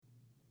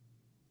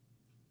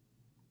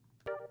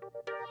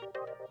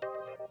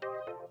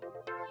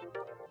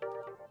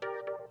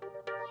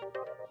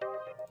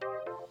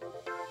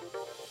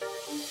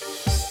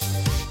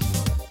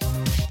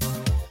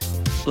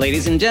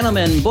Ladies and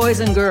gentlemen, boys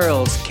and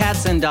girls,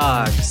 cats and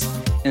dogs,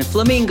 and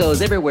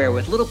flamingos everywhere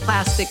with little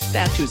plastic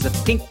statues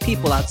of pink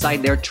people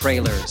outside their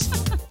trailers.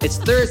 It's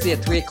Thursday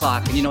at 3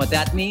 o'clock, and you know what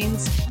that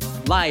means?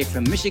 Live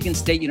from Michigan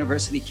State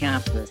University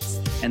campus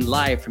and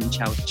live from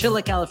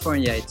Chowchilla,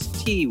 California, it's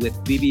Tea with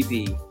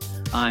BBP.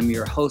 I'm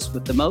your host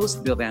with the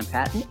most, Bill Van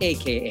Patten,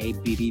 a.k.a.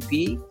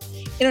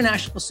 BBP,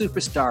 international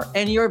superstar,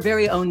 and your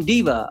very own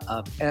diva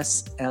of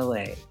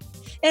SLA.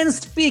 And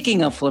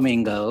speaking of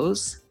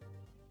flamingos,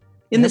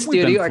 in the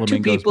studio are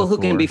two people who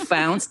can be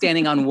found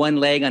standing on one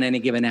leg on any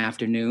given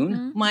afternoon.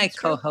 Mm-hmm. My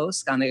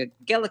co-hosts,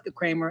 Angelica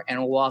Kramer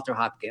and Walter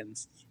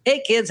Hopkins.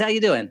 Hey, kids, how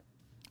you doing?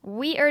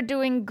 We are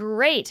doing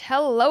great.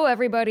 Hello,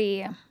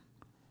 everybody.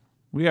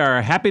 We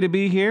are happy to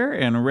be here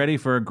and ready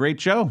for a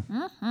great show.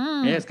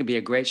 Mm-hmm. Yeah, it's going to be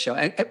a great show.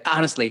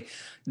 Honestly,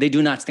 they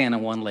do not stand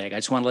on one leg. I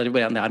just want to let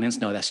everybody in the audience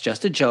know that's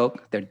just a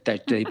joke.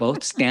 They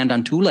both stand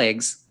on two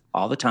legs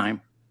all the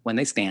time when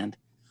they stand.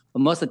 But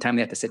most of the time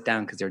they have to sit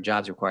down because their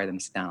jobs require them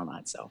to sit down a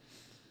lot. So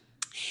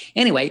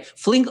anyway,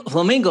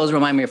 flamingos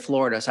remind me of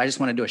Florida. So I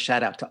just want to do a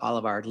shout out to all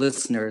of our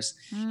listeners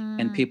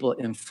and people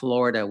in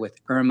Florida with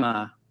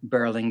Irma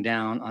barreling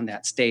down on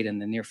that state in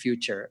the near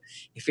future.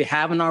 If you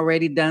haven't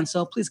already done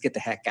so, please get the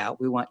heck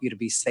out. We want you to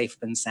be safe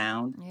and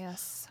sound.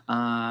 Yes.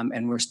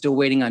 And we're still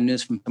waiting on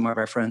news from some of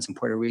our friends in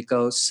Puerto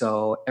Rico.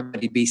 So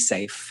everybody be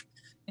safe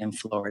in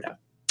Florida.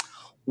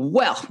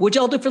 Well, what'd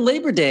y'all do for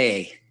Labor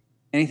Day?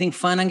 Anything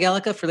fun,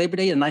 Angelica, for Labor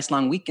Day? A nice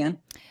long weekend.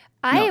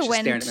 I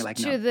went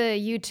to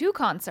the U2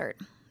 concert.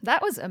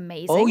 That was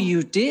amazing. Oh,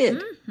 you did?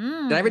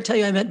 Mm-hmm. Did I ever tell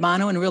you I met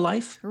Bono in real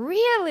life?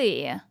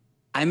 Really?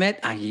 I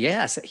met,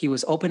 yes. He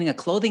was opening a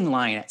clothing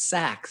line at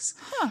Saks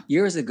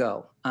years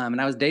ago. And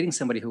I was dating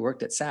somebody who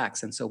worked at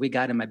Saks. And so we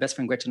got in, my best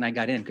friend Gretchen and I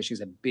got in because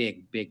she's a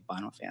big, big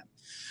Bono fan.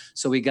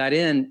 So we got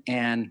in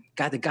and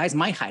God, the guy's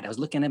my height. I was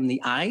looking at him in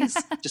the eyes,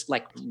 just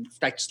like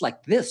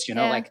this, you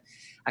know, like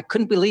I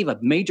couldn't believe a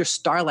major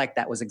star like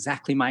that was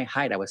exactly my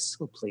height. I was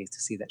so pleased to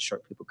see that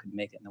short people could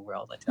make it in the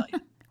world, I tell you.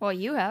 Well,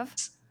 you have.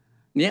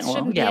 Yeah, well,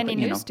 shouldn't be any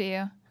news to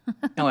you.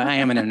 No, I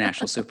am an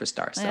international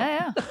superstar. So.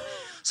 Yeah.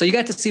 So you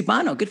got to see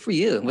Bono. Good for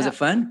you. Was it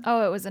fun?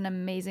 Oh, it was an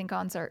amazing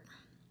concert.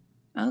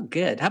 Oh,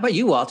 good. How about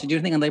you, Walt? Did you do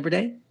anything on Labor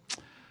Day?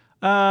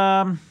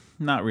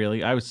 Not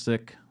really. I was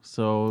sick,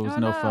 so it was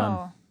no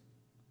fun.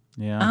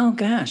 Yeah. Oh,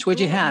 gosh. What'd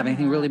you have?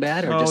 Anything really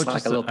bad or just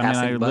like a little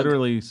passing bug? I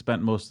literally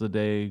spent most of the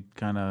day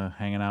kind of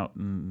hanging out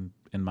in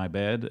my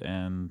bed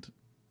and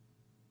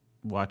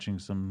watching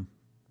some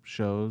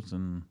shows,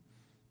 and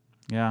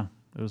yeah,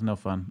 it was no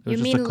fun. It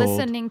was just a cold.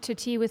 Listening to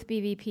Tea with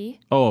BVP?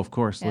 Oh, of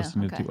course,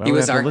 listening to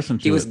Tea.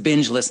 He was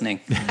binge listening.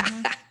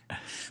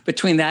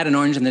 Between that and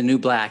Orange and the New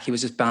Black, he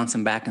was just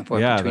bouncing back and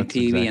forth between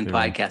TV and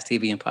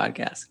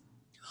podcast.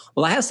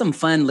 Well, I have some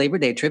fun Labor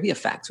Day trivia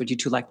facts. Would you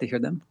two like to hear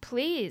them?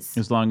 Please.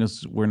 As long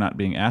as we're not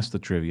being asked the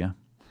trivia.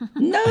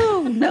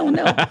 No.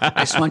 I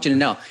just want you to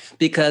know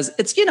because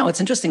it's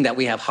interesting that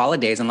we have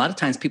holidays, and a lot of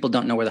times people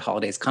don't know where the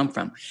holidays come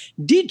from.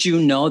 Did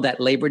you know that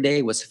Labor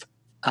Day was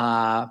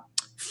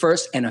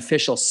first an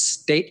official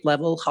state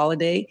level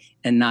holiday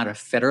and not a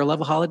federal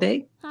level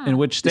holiday? In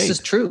which state? This is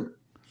true.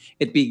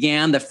 It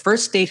began, the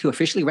first state who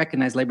officially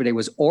recognized Labor Day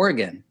was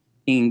Oregon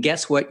in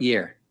guess what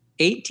year?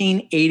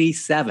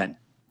 1887.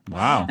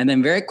 Wow. And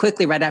then very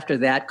quickly, right after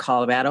that,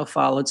 Colorado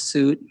followed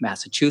suit,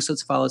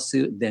 Massachusetts followed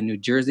suit, then New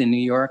Jersey and New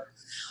York.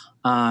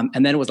 And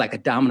then it was like a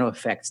domino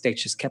effect.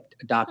 States just kept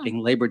adopting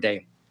Labor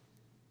Day.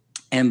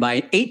 And by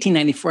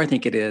 1894, I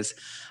think it is,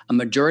 a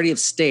majority of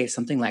states,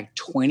 something like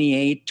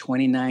 28,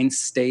 29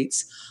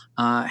 states,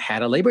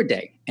 had a Labor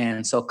Day.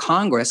 And so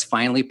Congress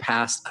finally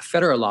passed a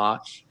federal law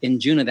in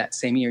June of that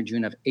same year,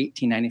 June of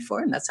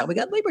 1894. And that's how we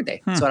got Labor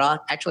Day. So it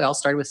all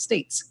started with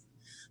states.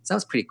 So that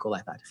was pretty cool,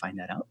 I thought, to find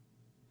that out.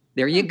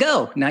 There you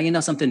go. Now you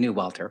know something new,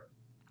 Walter.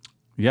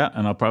 Yeah,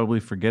 and I'll probably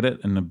forget it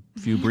in a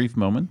few brief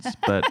moments,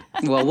 but...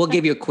 Well, we'll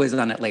give you a quiz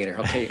on it later,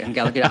 okay?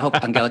 Angelica, I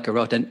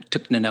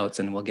took the notes,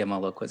 and we'll give them a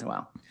little quiz in a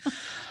while.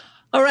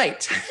 All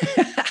right.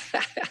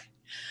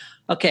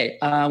 Okay,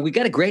 we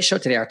got a great show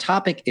today. Our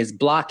topic is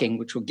blocking,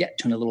 which we'll get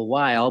to in a little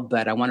while,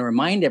 but I want to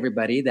remind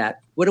everybody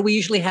that what do we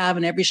usually have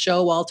in every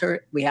show,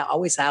 Walter? We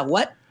always have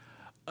what?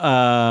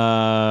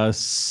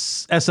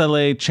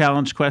 SLA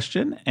challenge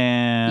question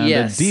and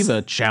the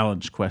Diva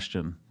challenge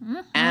question.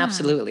 Mm-hmm.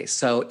 Absolutely.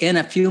 So in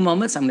a few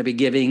moments, I'm going to be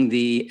giving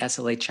the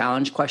SLA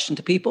challenge question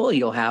to people.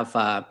 You'll have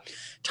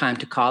time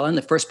to call in.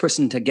 The first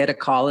person to get a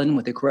call in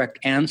with the correct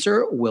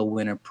answer will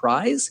win a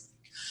prize.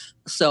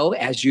 So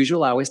as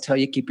usual, I always tell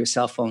you, keep your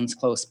cell phones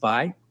close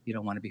by. You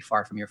don't want to be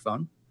far from your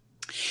phone.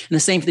 And the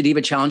same for the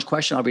Diva Challenge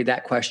question. I'll read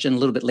that question a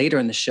little bit later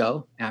in the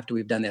show after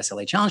we've done the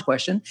SLA Challenge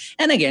question.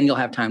 And again, you'll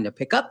have time to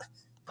pick up,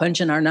 punch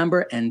in our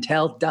number, and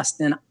tell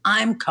Dustin,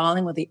 I'm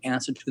calling with the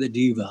answer to the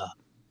Diva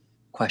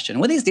question.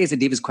 One of these days, the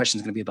Diva's question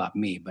is going to be about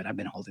me, but I've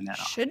been holding that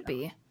off. Should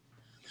be.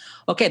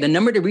 Okay, the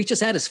number to reach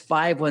us at is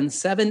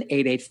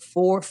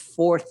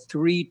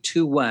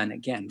 517-884-4321.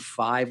 Again,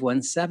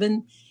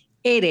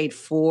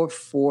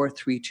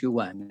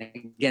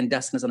 517-884-4321. Again,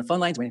 Dustin is on the phone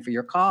lines waiting for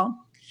your call.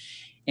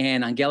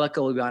 And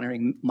Angelica will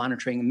be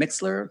monitoring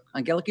Mixlr.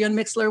 Angelica, you on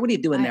Mixlr? What are you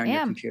doing there on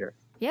your computer?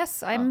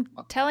 Yes, I'm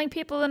telling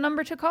people the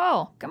number to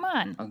call. Come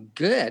on. Oh,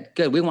 good.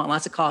 We want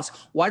lots of calls.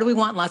 Why do we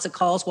want lots of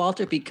calls,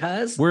 Walter?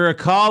 Because we're a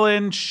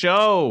call-in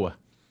show.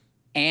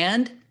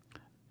 And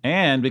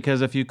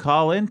because if you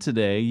call in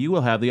today, you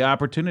will have the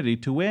opportunity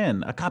to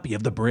win a copy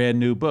of the brand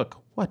new book,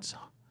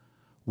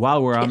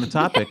 While We're on the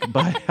Topic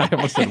by, I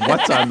almost said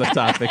What's on the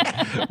Topic,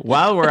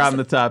 While We're on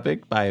the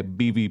Topic by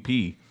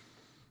BVP.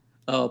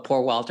 Oh,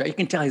 poor Walter. You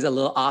can tell he's a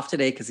little off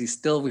today because he's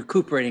still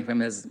recuperating from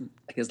his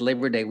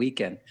Labor Day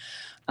weekend.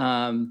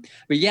 But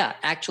yeah,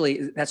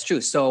 actually, that's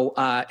true. So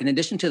in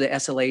addition to the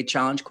SLA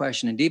challenge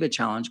question and Diva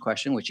challenge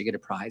question, which you get a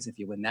prize if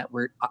you win that,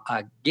 we're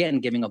again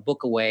giving a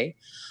book away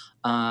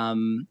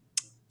from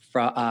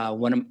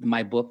one of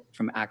my book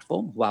from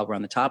Actful while we're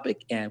on the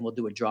topic. And we'll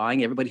do a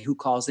drawing. Everybody who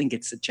calls in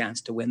gets a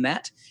chance to win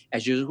that.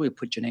 As usual, we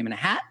put your name in a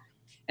hat.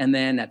 And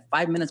then at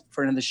 5 minutes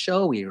before the end of the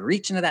show, we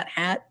reach into that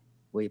hat,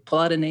 we pull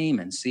out a name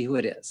and see who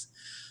it is.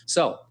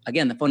 So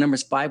again, the phone number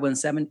is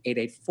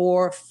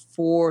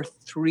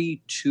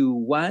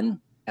 517-884-4321.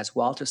 As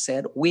Walter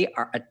said, we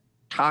are a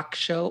talk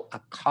show,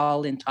 a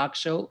call-in talk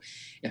show.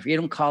 If you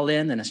don't call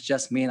in, then it's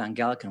just me and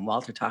Angelica and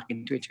Walter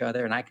talking to each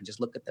other. And I can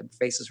just look at the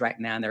faces right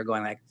now and they're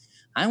going like,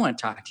 I don't want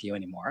to talk to you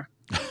anymore.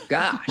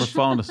 Gosh. We're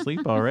falling asleep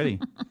already.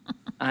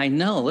 I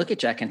know. Look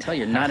at you. I can tell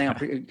you're nodding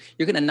off. You're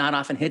going to nod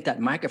off and hit that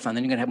microphone.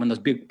 Then you're going to have one of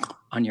those big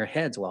on your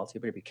heads, Walter.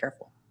 You better be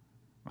careful.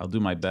 I'll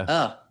do my best.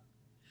 Oh,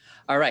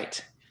 all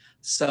right.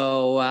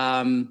 So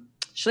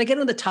should I get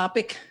into the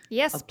topic?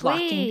 Yes, of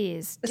blocking?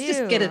 Please. Let's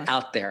just get it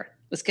out there.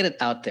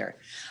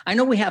 I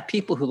know we have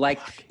people who I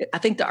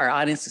think that our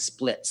audience is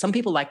split. Some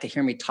people like to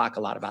hear me talk a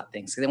lot about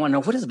things. They want to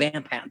know, what does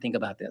Van Patten think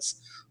about this?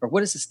 Or what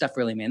does this stuff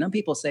really mean? Some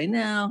people say,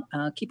 no,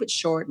 keep it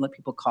short and let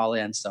people call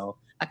in. So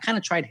I kind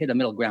of tried to hit a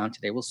middle ground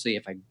today. We'll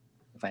see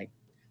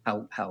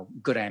how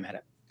good I am at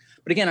it.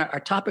 But again,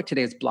 our topic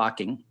today is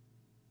blocking.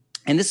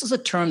 And this is a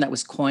term that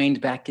was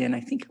coined back in,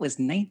 I think it was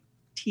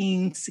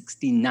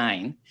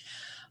 1969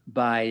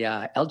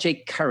 by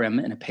L.J. Karim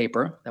in a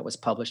paper that was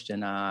published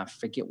in, I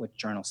forget what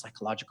journal,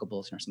 Psychological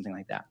Bulletin or something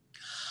like that.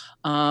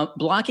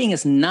 Blocking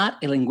is not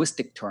a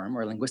linguistic term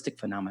or a linguistic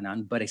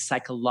phenomenon, but a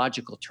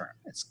psychological term.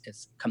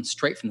 It's comes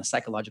straight from the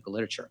psychological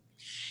literature.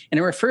 And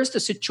it refers to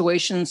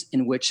situations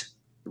in which,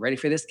 you ready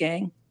for this,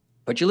 gang?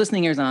 Put your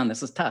listening ears on,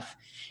 this is tough.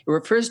 It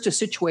refers to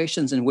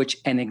situations in which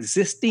an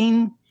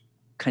existing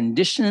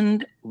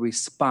conditioned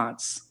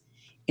response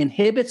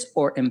inhibits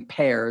or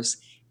impairs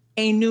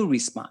a new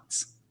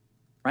response,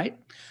 right?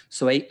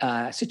 So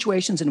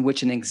situations in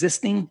which an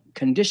existing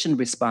conditioned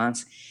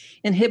response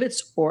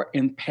inhibits or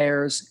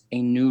impairs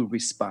a new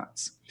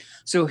response.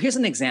 So here's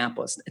an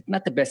example. It's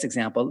not the best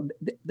example.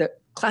 The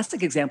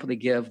classic example they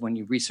give when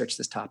you research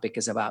this topic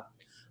is about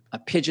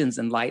pigeons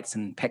and lights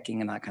and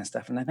pecking and that kind of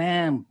stuff. And I'm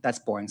like, that's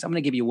boring. So I'm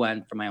going to give you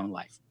one from my own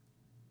life.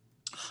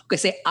 Okay,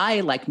 say I,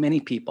 like many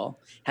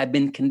people, have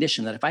been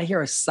conditioned that if I hear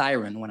a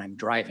siren when I'm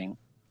driving,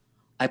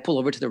 I pull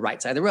over to the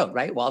right side of the road,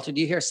 right? Walter, do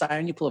you hear a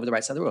siren? You pull over to the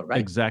right side of the road, right?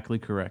 Exactly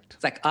correct.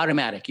 It's like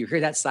automatic. You hear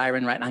that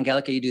siren, right?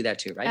 Angelica, you do that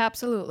too, right?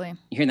 Absolutely.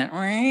 You hear that,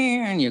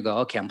 and you go,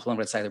 okay, I'm pulling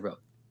over to the side of the road.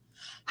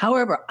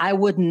 However, I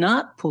would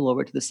not pull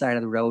over to the side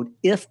of the road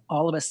if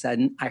all of a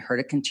sudden I heard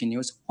a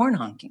continuous horn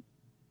honking.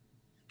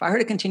 If I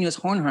heard a continuous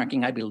horn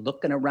honking, I'd be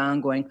looking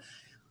around going,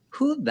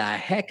 who the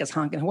heck is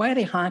honking? Why are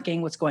they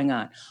honking? What's going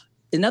on?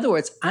 In other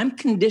words, I'm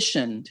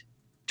conditioned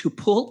to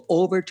pull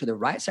over to the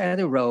right side of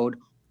the road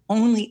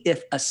only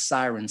if a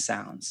siren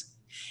sounds.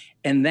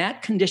 And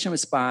that conditioned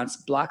response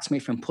blocks me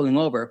from pulling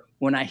over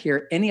when I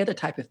hear any other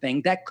type of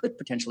thing that could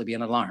potentially be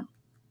an alarm,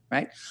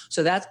 right?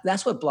 So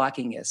that's what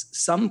blocking is.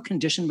 Some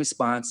conditioned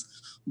response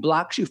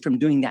blocks you from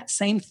doing that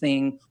same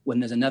thing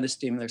when there's another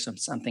stimulus or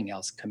something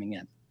else coming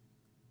in.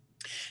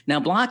 Now,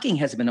 blocking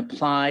has been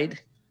applied,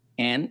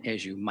 and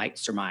as you might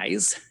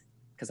surmise,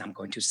 because I'm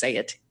going to say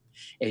it,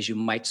 as you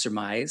might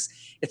surmise,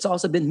 it's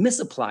also been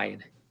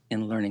misapplied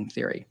in learning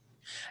theory.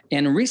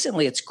 And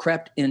recently, it's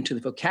crept into the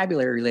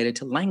vocabulary related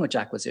to language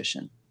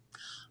acquisition.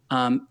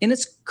 In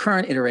its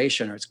current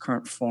iteration or its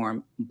current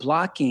form,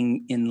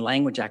 blocking in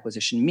language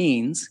acquisition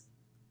means,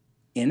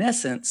 in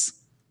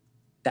essence,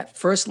 that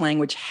first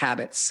language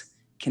habits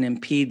can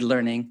impede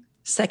learning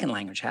second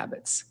language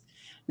habits.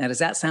 Now, does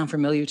that sound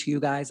familiar to you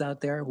guys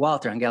out there?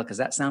 Walter, Angelica, does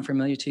that sound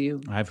familiar to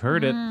you? I've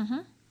heard it. Mm-hmm.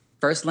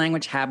 First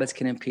language habits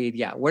can impede.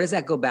 Yeah. Where does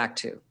that go back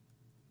to?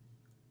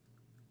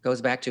 Goes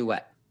back to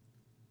what?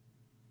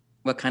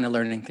 What kind of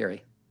learning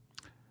theory?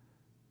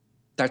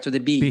 Starts with a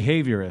B.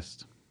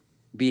 Behaviorist.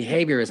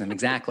 Behaviorism,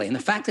 exactly. And the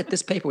fact that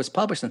this paper was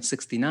published in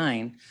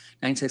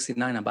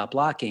 1969 about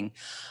blocking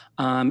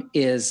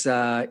is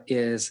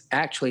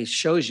actually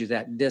shows you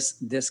that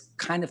this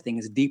kind of thing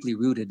is deeply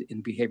rooted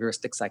in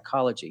behavioristic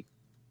psychology.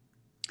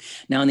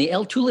 Now, in the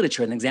L2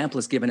 literature, an example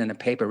is given in a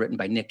paper written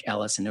by Nick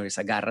Ellis and Nuri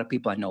Sagarra,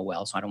 people I know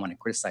well, so I don't want to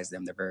criticize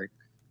them. They're very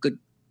good,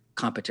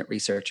 competent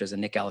researchers,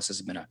 and Nick Ellis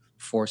has been a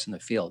force in the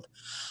field.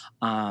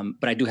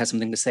 But I do have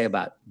something to say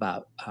about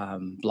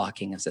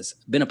blocking as it's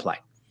been applied.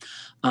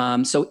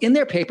 So in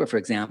their paper, for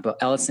example,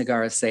 Ellis and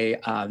Segarra say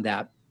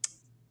that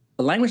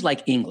a language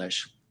like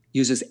English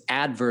uses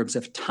adverbs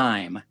of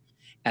time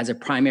as a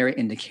primary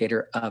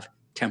indicator of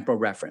temporal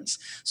reference.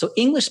 So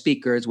English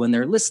speakers, when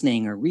they're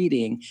listening or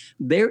reading,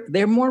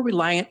 they're more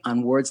reliant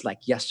on words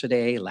like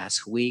yesterday,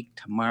 last week,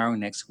 tomorrow,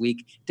 next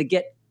week to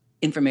get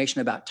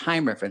information about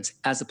time reference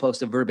as opposed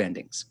to verb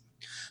endings.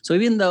 So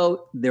even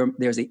though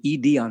there's an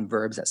ed on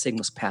verbs that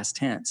signals past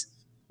tense,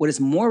 what is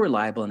more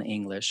reliable in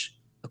English,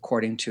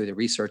 according to the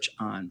research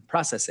on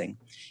processing,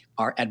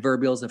 are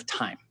adverbials of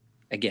time.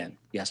 Again,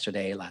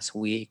 yesterday, last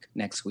week,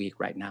 next week,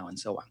 right now, and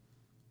so on.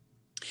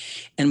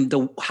 And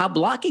how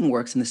blocking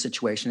works in this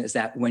situation is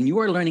that when you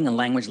are learning a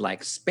language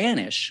like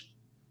Spanish,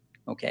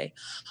 okay,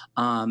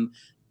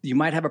 you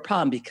might have a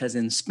problem because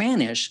in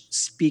Spanish,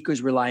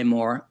 speakers rely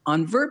more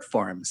on verb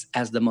forms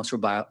as the most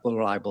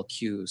reliable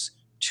cues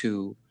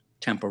to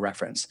temporal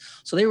reference.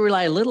 So they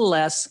rely a little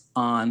less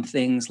on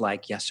things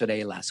like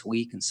yesterday, last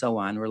week, and so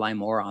on, rely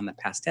more on the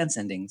past tense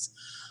endings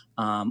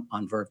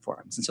on verb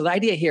forms. And so the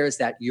idea here is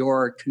that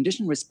your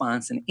conditioned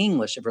response in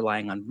English of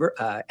relying on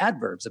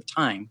adverbs of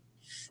time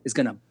is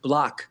going to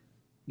block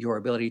your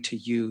ability to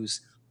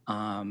use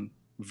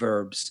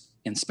verbs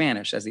in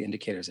Spanish as the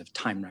indicators of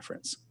time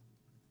reference.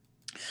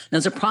 Now,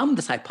 there's a problem with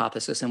this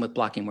hypothesis and with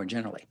blocking more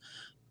generally.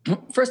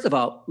 First of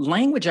all,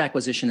 language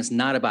acquisition is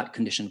not about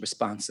conditioned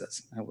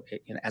responses,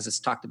 as it's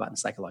talked about in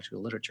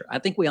psychological literature. I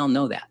think we all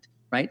know that,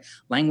 right?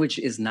 Language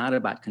is not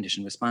about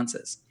conditioned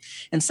responses.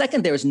 And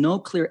second, there is no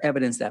clear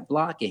evidence that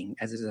blocking,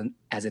 as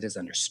it is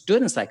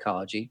understood in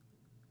psychology,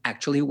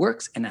 actually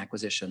works in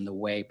acquisition the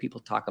way people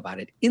talk about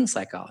it in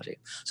psychology.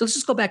 So let's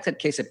just go back to the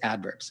case of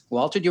adverbs.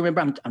 Walter, do you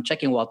remember? I'm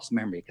checking Walter's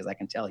memory because I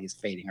can tell he's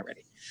fading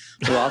already.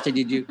 So Walter,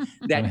 did you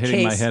that I'm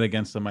hitting my head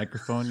against the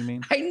microphone, you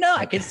mean? I know.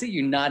 I can see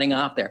you nodding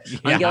off there.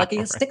 Yeah, Angelica,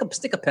 right.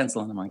 stick a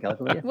pencil in him,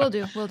 Angelica, will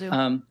you? We'll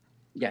do.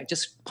 Yeah,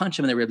 just punch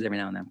him in the ribs every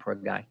now and then, poor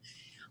guy.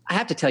 I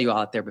have to tell you all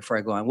out there before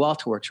I go on,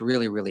 Walter works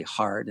really, really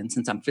hard. And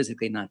since I'm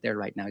physically not there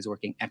right now, he's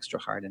working extra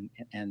hard.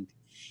 And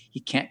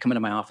he can't come into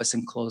my office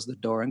and close the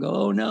door and go,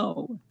 oh,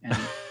 no.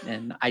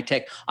 And I'd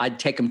take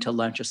him to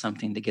lunch or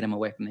something to get him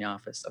away from the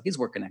office. So he's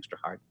working extra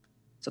hard.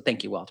 So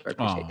thank you, Walter. I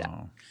appreciate that.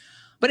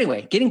 But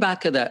anyway, getting back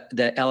to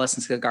the Ellis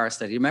and Segarra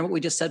study, remember what we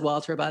just said,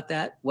 Walter, about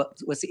that?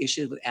 What's the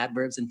issue with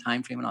adverbs and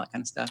time frame and all that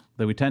kind of stuff?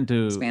 That we tend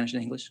to Spanish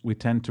and English. We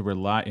tend to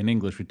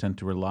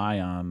rely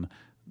on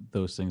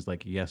those things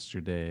like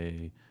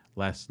yesterday,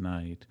 last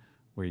night,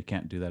 where you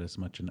can't do that as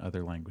much in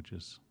other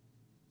languages.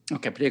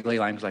 Okay, particularly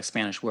languages like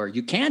Spanish, where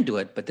you can do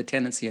it, but the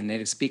tendency in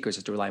native speakers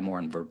is to rely more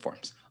on verb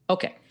forms.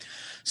 Okay,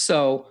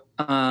 so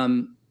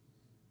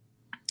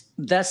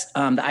that's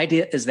the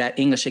idea is that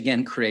English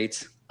again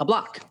creates a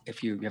block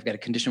if you've got a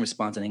conditional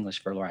response in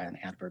English for rely on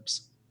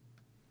adverbs.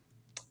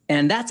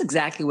 And that's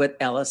exactly what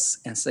Ellis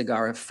and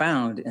Segarra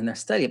found in their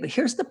study. But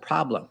here's the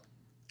problem.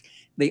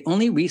 They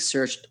only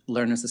researched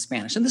learners of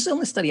Spanish. And this is the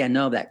only study I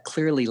know that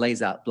clearly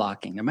lays out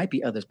blocking. There might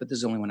be others, but this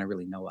is the only one I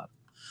really know of.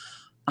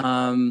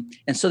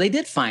 And so they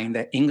did find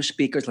that English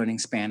speakers learning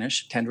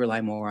Spanish tend to rely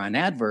more on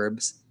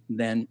adverbs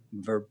than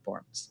verb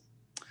forms.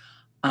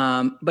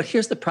 But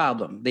here's the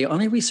problem. They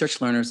only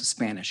researched learners of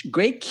Spanish.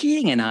 Greg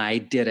Keating and I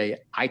did an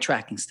eye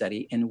tracking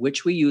study in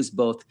which we used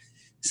both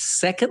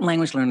second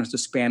language learners of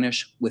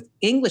Spanish with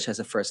English as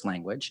a first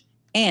language.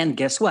 And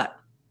guess what?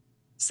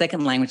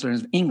 Second language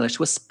learners of English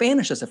with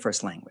Spanish as a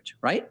first language,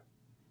 right?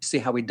 See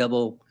how we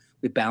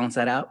balance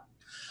that out?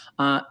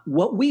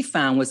 What we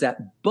found was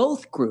that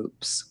both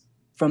groups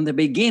from the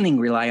beginning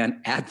rely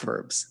on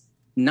adverbs,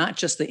 not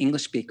just the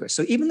English speakers.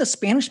 So even the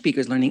Spanish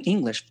speakers learning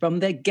English from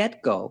the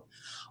get-go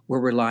were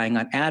relying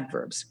on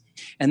adverbs.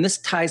 And this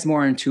ties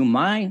more into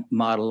my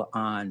model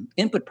on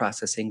input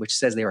processing, which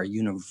says there are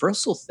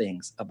universal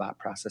things about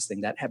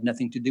processing that have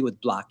nothing to do with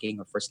blocking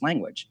or first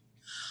language.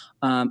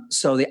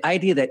 So the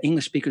idea that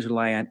English speakers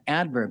rely on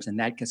adverbs and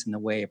that gets in the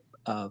way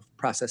of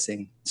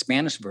processing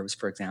Spanish verbs,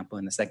 for example,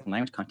 in the second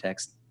language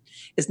context,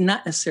 is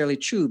not necessarily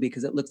true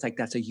because it looks like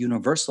that's a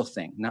universal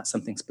thing, not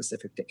something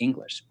specific to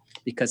English.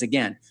 Because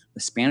again, the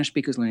Spanish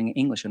speakers learning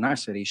English in our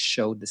studies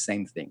showed the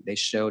same thing. They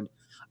showed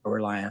a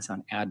reliance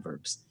on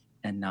adverbs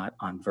and not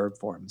on verb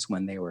forms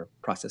when they were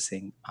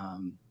processing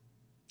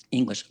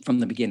English from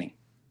the beginning.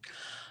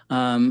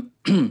 I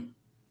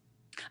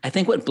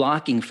think what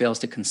blocking fails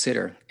to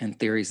consider in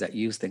theories that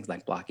use things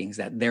like blocking is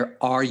that there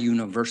are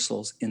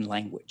universals in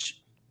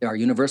language. There are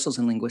universals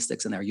in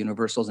linguistics and there are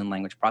universals in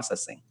language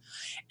processing.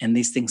 And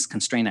these things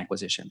constrain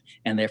acquisition.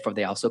 And therefore,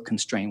 they also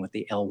constrain what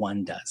the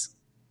L1 does,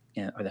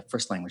 or the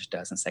first language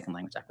does in second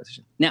language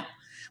acquisition. Now,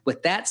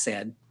 with that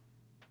said,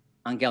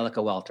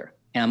 Angelica Walter,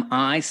 am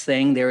I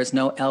saying there is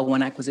no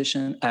L1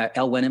 acquisition,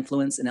 L1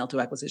 influence in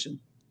L2 acquisition?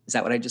 Is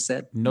that what I just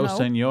said? No,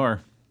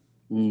 senor.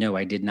 No,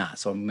 I did not.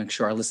 So I'm make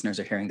sure our listeners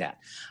are hearing that.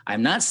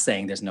 I'm not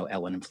saying there's no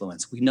L1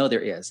 influence. We know there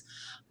is.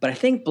 But I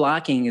think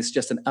blocking is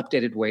just an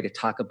updated way to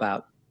talk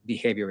about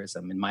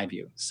behaviorism, in my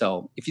view.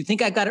 So if you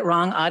think I got it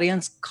wrong,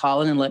 audience,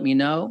 call in and let me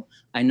know.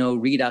 I know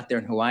Reed out there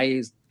in Hawaii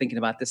is thinking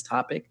about this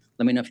topic.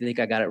 Let me know if you think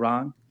I got it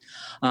wrong.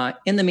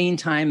 In the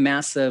meantime,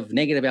 massive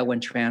negative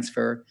L1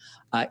 transfer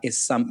is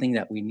something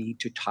that we need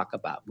to talk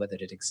about, whether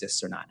it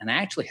exists or not. And I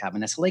actually have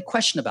an SLA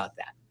question about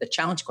that, the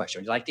challenge question.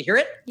 Would you like to hear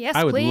it? Yes,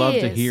 I would please. love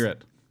to hear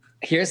it.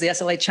 Here's the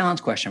SLA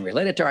challenge question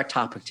related to our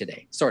topic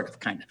today, sort of,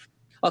 kind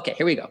of. Okay,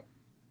 here we go.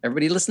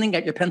 Everybody listening,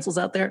 got your pencils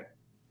out there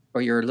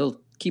or your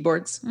little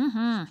keyboards?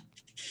 Mm-hmm.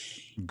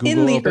 Google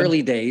in the open.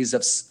 early days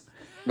of,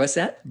 what's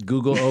that?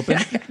 Google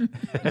open.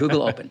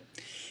 Google open.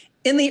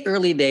 In the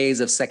early days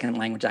of second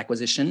language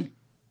acquisition,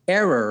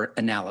 error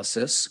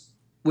analysis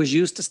was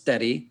used to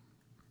study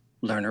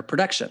learner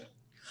production.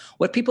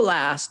 What people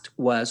asked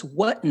was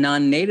what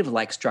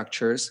non-native-like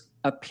structures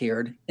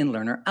appeared in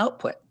learner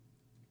output.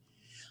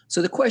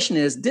 So the question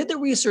is, did the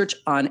research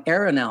on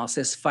error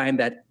analysis find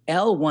that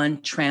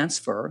L1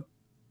 transfer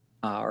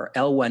or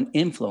L1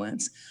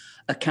 influence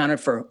accounted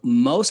for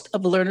most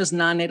of the learner's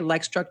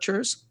non-native-like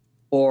structures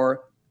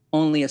or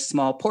only a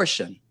small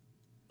portion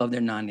of their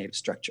non-native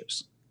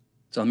structures?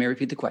 So let me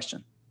repeat the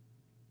question.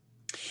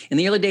 In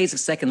the early days of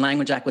second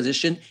language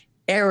acquisition,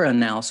 error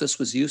analysis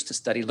was used to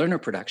study learner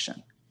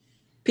production.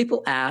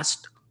 People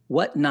asked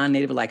what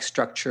non-native-like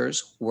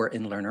structures were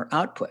in learner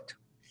output.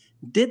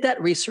 Did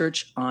that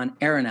research on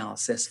error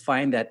analysis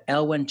find that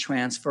L1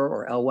 transfer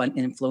or L1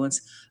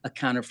 influence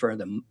accounted for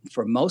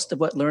most of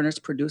what learners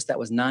produced that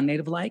was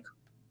non-native-like,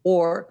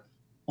 or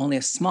only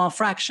a small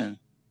fraction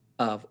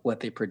of what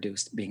they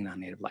produced being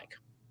non-native-like?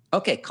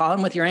 Okay, call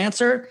in with your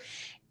answer,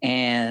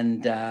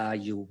 and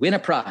you win a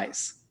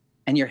prize.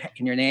 And your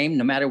name,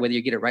 no matter whether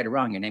you get it right or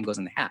wrong, your name goes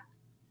in the hat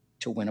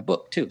to win a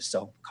book too.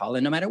 So call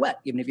in no matter what,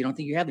 even if you don't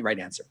think you have the right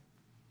answer.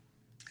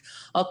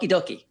 Okie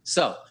dokie.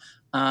 So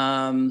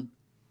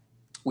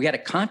we had a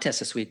contest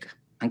this week.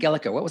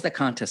 Angelica, what was that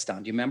contest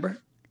on? Do you remember?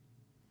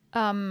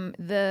 I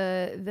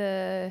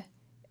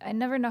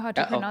never know how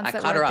to pronounce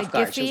that word. I caught her off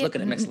guard. She was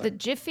looking at Mixler. The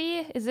Jiffy?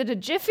 Is it a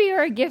Jiffy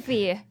or a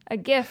Giphy? A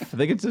GIF. I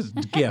think it's a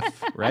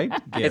GIF, right?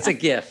 GIF. It's a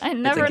GIF. I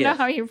never know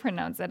how you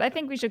pronounce it. I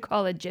think we should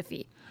call it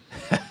Jiffy.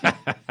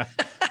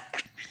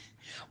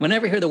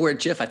 Whenever I hear the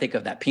word Jif, I think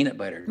of that peanut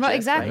butter. Well, Jif,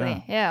 exactly.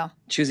 Right? Yeah.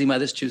 Choosy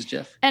mothers choose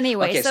Jif.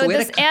 Anyway, okay, so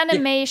this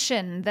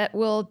animation that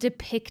will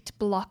depict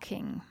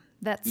blocking.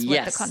 That's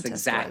what the contest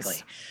exactly.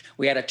 was.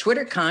 We had a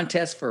Twitter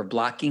contest for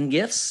blocking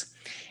GIFs.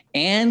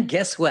 And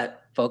guess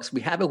what, folks?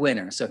 We have a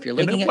winner. So if you're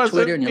looking at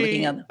Twitter and you're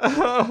looking at...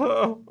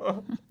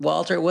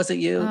 Walter, was it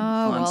you? Oh,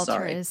 I'm Walter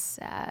sorry. is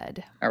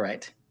sad. All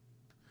right.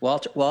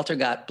 Walter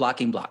got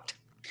blocking blocked.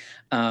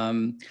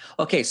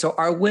 Okay, so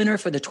our winner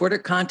for the Twitter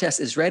contest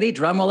is ready.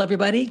 Drum roll,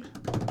 everybody.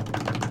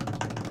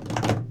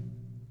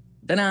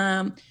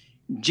 Ta-da!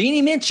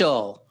 Jeannie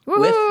Mitchell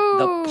with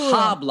the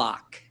paw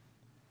block.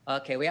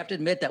 Okay, we have to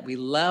admit that we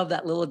love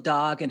that little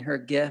dog and her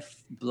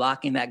GIF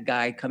blocking that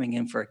guy coming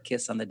in for a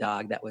kiss on the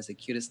dog. That was the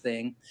cutest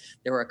thing.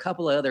 There were a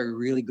couple of other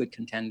really good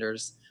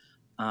contenders.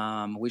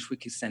 Wish we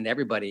could send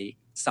everybody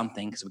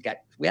something because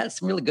we had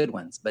some really good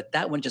ones, but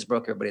that one just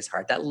broke everybody's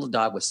heart. That little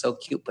dog was so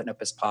cute putting up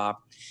his paw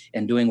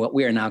and doing what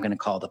we are now going to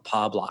call the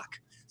paw block.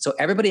 So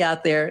everybody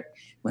out there,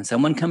 when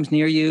someone comes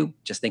near you,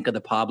 just think of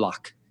the paw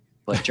block.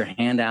 Put your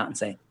hand out and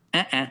say,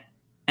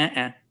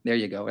 There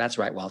you go. That's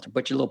right, Walter.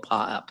 Put your little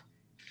paw up.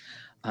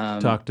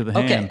 Talk to the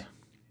hand.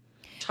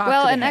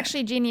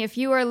 Actually, Jeannie, if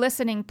you are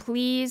listening,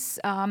 please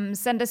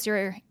send us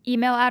your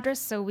email address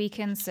so we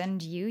can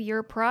send you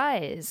your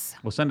prize.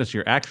 Well, send us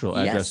your actual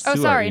address. Oh,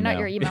 to sorry, our email. not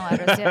your email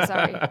address. Yeah,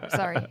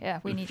 sorry. Yeah,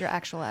 we need your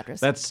actual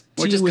address. That's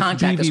or just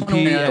contact us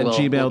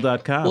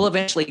tvp@gmail.com. We'll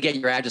eventually get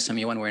your address from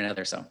you one way or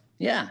another. So,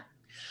 yeah.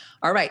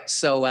 All right.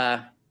 So,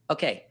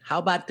 okay. How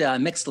about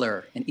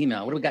Mixler and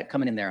email? What do we got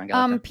coming in there,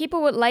 Angelica?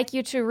 People would like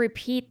you to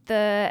repeat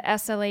the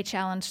SLA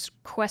challenge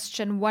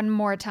question one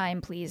more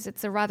time, please.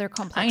 It's a rather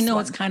complex I know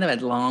one. it's kind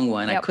of a long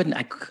one. Yep.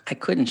 I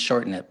couldn't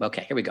shorten it.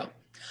 Okay, here we go.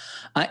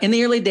 In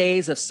the early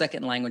days of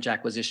second language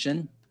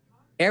acquisition,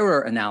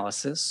 error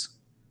analysis,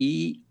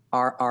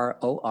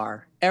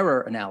 ERROR,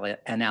 error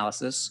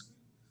analysis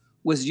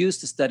was used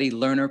to study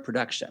learner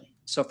production.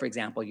 So, for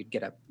example, you'd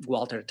get a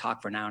Walter to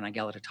talk for an hour and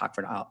Angela to talk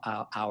for an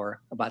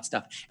hour about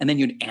stuff, and then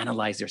you'd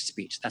analyze their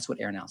speech. That's what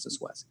error analysis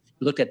was.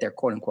 You looked at their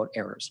quote-unquote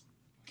errors.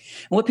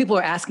 And what people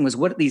were asking was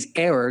what these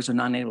errors or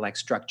non-native-like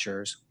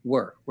structures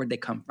were. Where'd they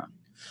come from?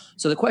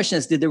 So the question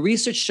is, did the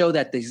research show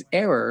that these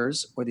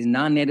errors or these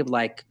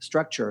non-native-like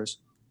structures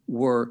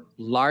were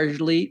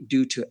largely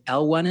due to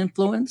L1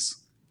 influence,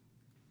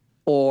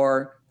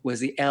 or was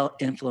the L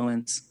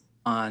influence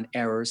on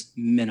errors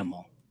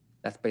minimal?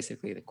 That's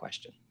basically the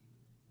question.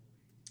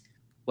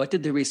 What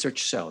did the research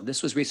show?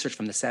 This was research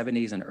from the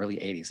 70s and early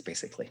 80s,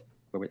 basically,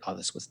 where all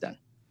this was done.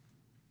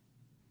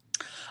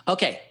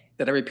 Okay,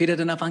 did I repeat it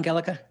enough,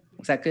 Angelica?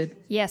 Was that good?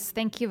 Yes,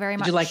 thank you very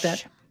much. Did you like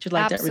that? Did you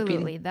like Absolutely. that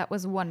repeating? That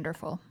was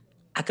wonderful.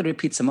 I could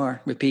repeat some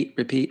more. Repeat.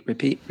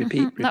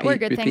 No, we're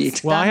good,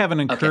 thanks. Well, I have an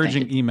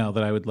encouraging email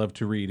that I would love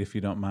to read if you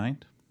don't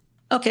mind.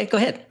 Okay, go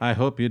ahead. I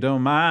hope you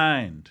don't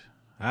mind.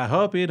 I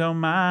hope you don't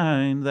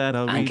mind that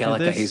I'll read you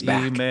Angelica, this he's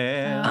back.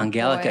 email.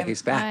 Angelica, boy,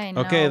 he's back. I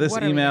know. Okay, this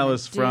What are we email gonna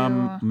is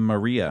from do?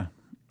 Maria,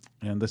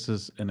 and this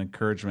is an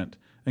encouraging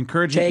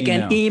Take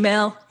email. an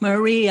email,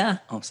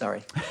 Maria. Oh,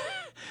 sorry.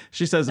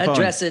 She says the following.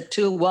 Address it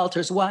to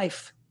Walter's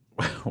wife.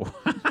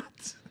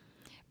 What?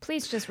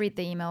 Please just read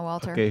the email,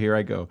 Walter. Okay, here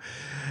I go.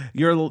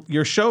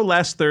 Your show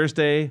last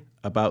Thursday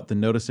about the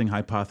noticing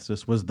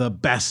hypothesis was the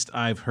best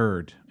I've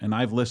heard, and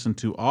I've listened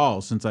to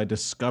all since I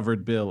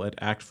discovered Bill at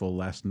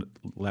ACTFL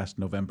last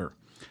November.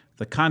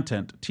 The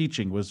content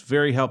teaching was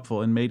very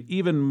helpful and made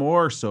even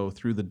more so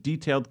through the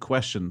detailed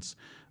questions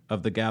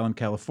of the gal in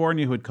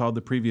California who had called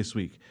the previous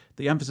week.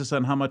 The emphasis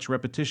on how much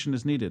repetition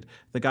is needed.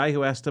 The guy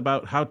who asked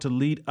about how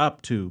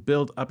to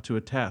build up to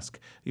a task.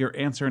 Your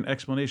answer and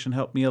explanation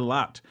helped me a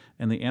lot,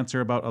 and the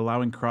answer about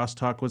allowing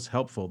crosstalk was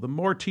helpful. The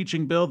more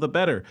teaching Bill, the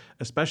better,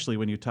 especially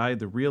when you tied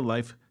the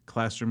real-life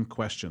classroom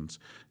questions.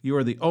 You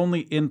are the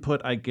only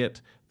input I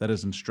get that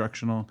is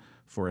instructional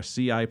for a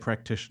CI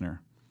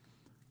practitioner.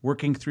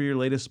 Working through your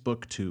latest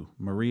book, too.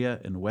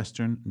 Maria in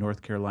Western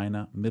North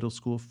Carolina, middle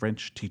school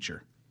French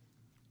teacher.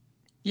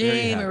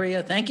 Yay,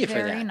 Maria. Thank you for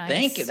Very that. nice.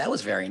 Thank you. That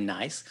was very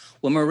nice.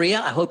 Well,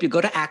 Maria, I hope you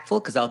go to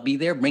ACTFL because I'll be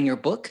there. Bring your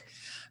book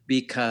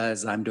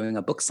because I'm doing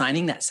a book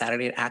signing that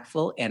Saturday at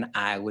ACTFL, and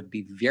I would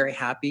be very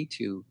happy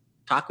to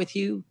talk with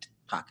you,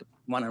 talk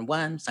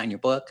one-on-one, sign your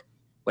book,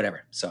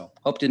 whatever. So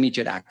hope to meet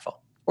you at ACTFL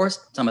or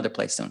some other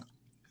place soon.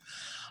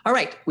 All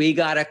right. We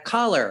got a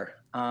caller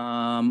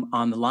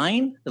on the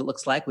line. It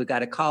looks like we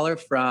got a caller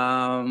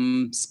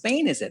from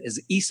Spain. Is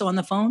Iso on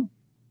the phone?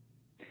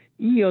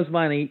 Eos,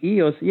 Manny.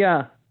 Eos,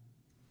 yeah.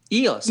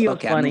 Eos. Eos,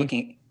 Okay, funny. I'm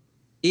looking.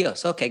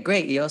 Eos. Okay,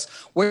 great, Eos.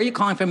 Where are you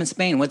calling from in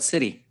Spain? What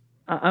city?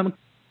 I'm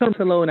from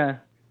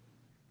Barcelona.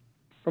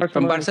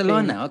 From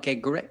Barcelona. Spain. Okay,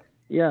 great.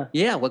 Yeah,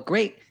 Yeah, well,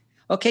 great.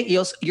 Okay,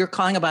 Eos, you're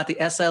calling about the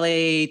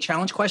SLA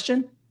challenge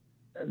question?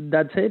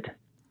 that's it.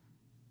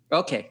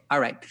 Okay,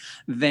 all right.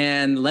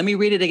 Then let me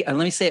read it again.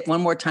 Let me say it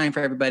one more time for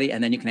everybody,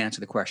 and then you can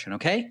answer the question,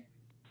 okay?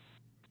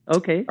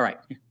 Okay. All right,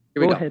 here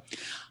we go. ahead.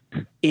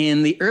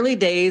 In the early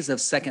days of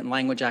second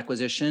language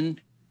acquisition,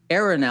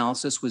 error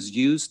analysis was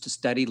used to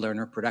study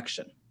learner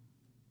production.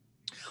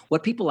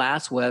 What people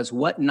asked was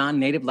what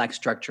non-native-like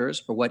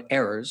structures or what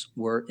errors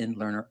were in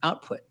learner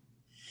output.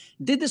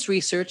 Did this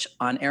research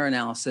on error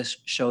analysis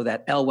show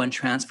that L1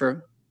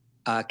 transfer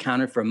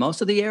counted for most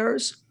of the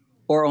errors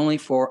or only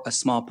for a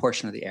small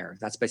portion of the error?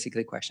 That's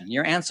basically the question.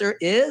 Your answer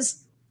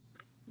is?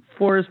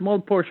 For a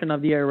small portion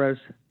of the errors.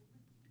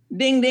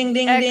 Ding, ding,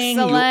 ding, ding.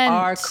 You Excellent.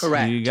 are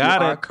correct. You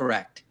got are it.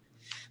 correct.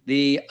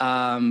 The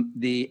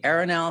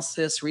error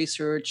analysis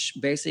research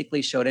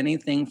basically showed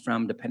anything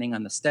from, depending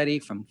on the study,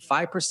 from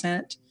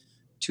 5%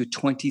 to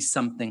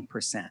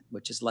 20-something%,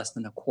 which is less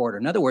than a quarter.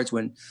 In other words,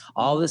 when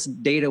all this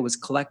data was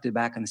collected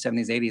back in the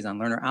 70s, 80s on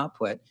learner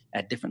output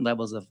at different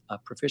levels of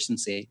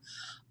proficiency,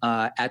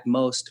 at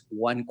most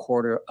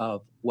 1/4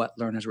 of what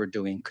learners were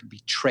doing could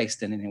be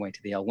traced in any way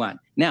to the L1.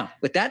 Now,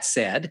 with that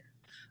said,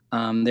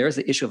 there is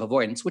the issue of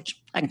avoidance,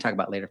 which I can talk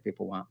about later if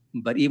people want.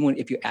 But even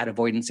if you add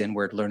avoidance in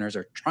where learners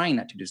are trying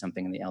not to do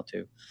something in the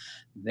L2,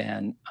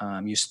 then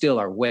you still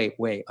are way,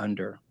 way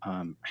under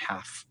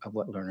half of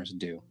what learners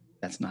do.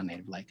 That's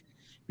non-native like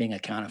being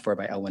accounted for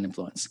by L1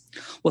 influence.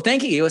 Well,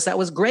 thank you, Eos. That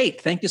was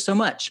great. Thank you so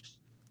much.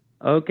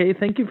 Okay,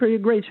 thank you for your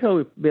great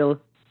show,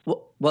 Bill.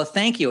 Well,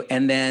 thank you.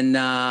 And then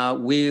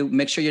we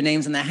make sure your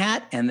name's in the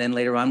hat. And then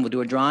later on, we'll do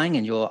a drawing.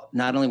 And you'll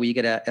not only will you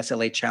get a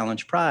SLA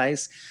challenge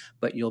prize,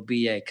 but you'll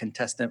be a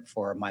contestant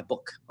for my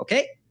book.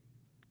 Okay?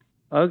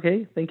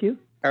 Okay, thank you.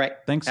 All right.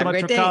 Thanks so Have a much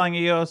great for day. calling,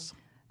 Eos.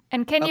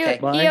 And can Okay.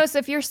 you, Bye. Eos,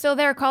 if you're still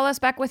there, call us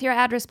back with your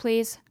address,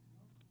 please.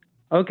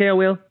 Okay, I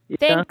will. Yeah.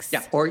 Thanks.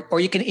 Yeah, or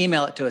you can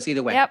email it to us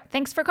either way. Yep.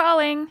 Thanks for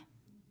calling.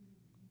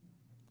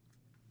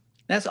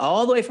 That's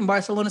all the way from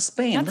Barcelona,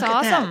 Spain. That's Look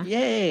at awesome. that.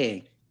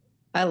 Yay.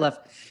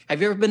 Have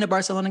you ever been to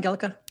Barcelona,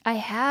 Angelica? I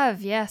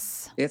have,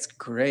 yes. It's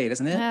great,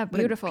 isn't it? Yeah, What a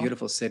beautiful.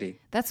 beautiful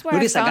city. That's where I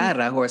Nuria found...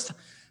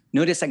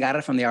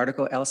 Segarra from the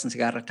article Alison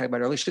Segarra talked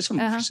about earlier. She's from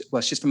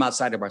she's from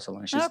outside of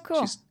Barcelona. She's, Oh,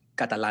 cool. She's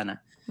Catalana.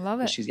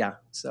 Love it.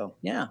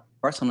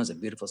 Barcelona's a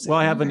beautiful city. Well,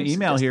 I have an Very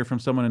email suggestive. here from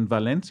someone in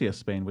Valencia,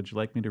 Spain. Would you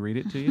like me to read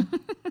it to you?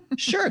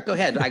 Sure, go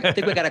ahead. I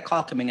think we got a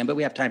call coming in, but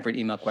we have time for an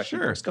email question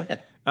Sure. first. Go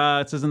ahead.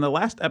 It says, in the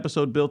last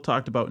episode, Bill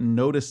talked about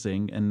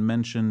noticing and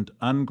mentioned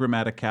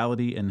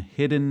ungrammaticality and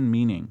hidden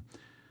meaning.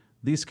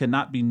 These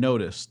cannot be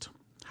noticed.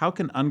 How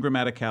can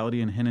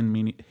ungrammaticality and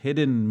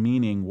hidden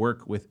meaning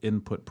work with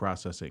input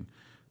processing?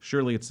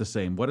 Surely it's the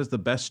same. What is the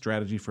best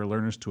strategy for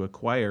learners to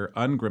acquire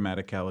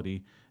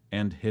ungrammaticality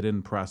and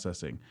hidden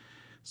processing?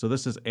 So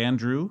this is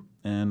Andrew,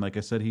 and like I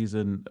said, he's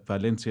in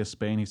Valencia,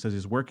 Spain. He says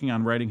he's working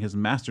on writing his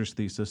master's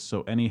thesis,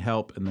 so any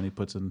help, and then he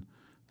puts in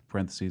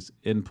parentheses,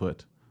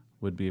 input,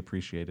 would be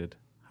appreciated.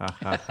 Ha,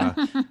 ha,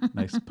 ha.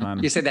 Nice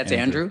pun. You said that's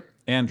Andrew?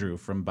 Andrew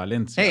from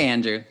Valencia. Hey,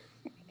 Andrew.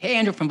 Hey,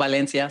 Andrew from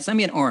Valencia. Send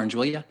me an orange,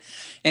 will you?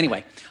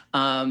 Anyway,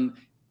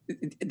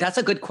 that's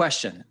a good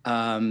question.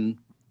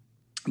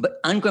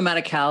 But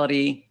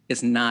ungrammaticality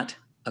is not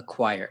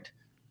acquired.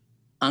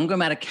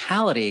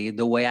 Ungrammaticality,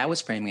 the way I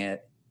was framing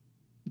it,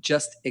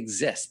 just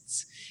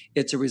exists.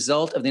 It's a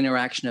result of the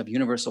interaction of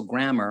universal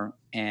grammar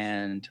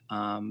and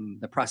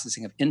the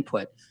processing of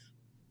input,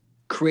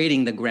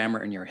 creating the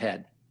grammar in your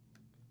head.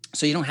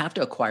 So you don't have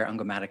to acquire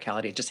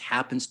ungrammaticality. It just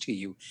happens to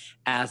you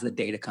as the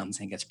data comes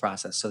and gets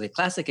processed. So the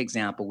classic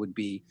example would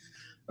be,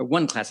 or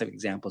one classic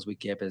examples we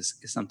give is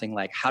something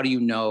like, how do you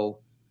know,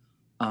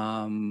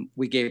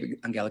 we gave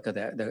Angelica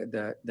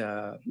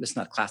this is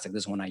not classic,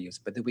 this is one I use,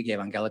 but then we gave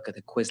Angelica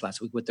the quiz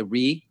last week with the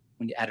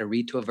when you add a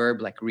re to a verb,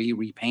 like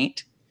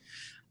repaint,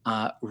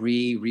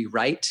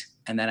 rewrite.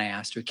 And then I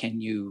asked her,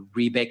 can you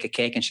rebake a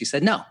cake? And she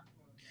said, no.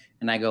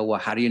 And I go, well,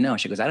 how do you know?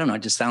 She goes, I don't know.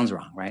 It just sounds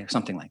wrong, right? Or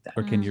something like that.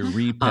 Or can you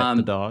re-pet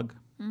the dog?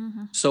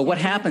 So what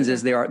happens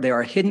is there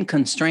are hidden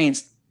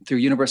constraints through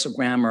universal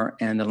grammar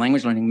and the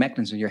language learning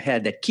mechanisms in your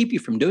head that keep you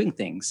from doing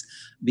things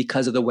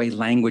because of the way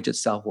language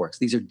itself works.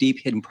 These are deep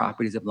hidden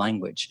properties of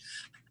language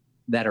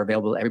that are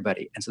available to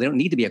everybody. And so they don't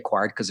need to be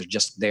acquired because they're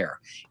just there.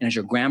 And as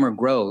your grammar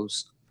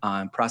grows,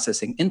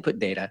 processing input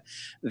data,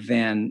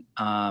 then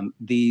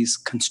these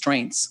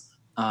constraints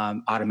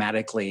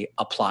automatically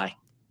apply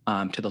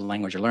to the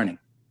language you're learning.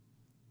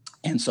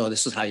 And so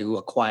this is how you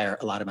acquire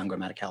a lot of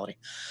ungrammaticality.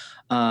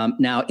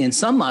 Now, in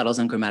some models,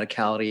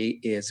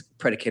 ungrammaticality is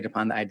predicated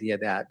upon the idea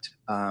that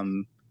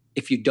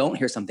if you don't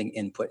hear something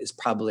input, it's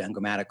probably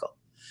ungrammatical.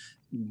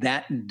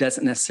 That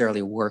doesn't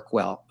necessarily work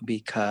well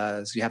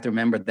because you have to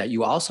remember that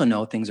you also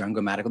know things are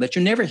ungrammatical that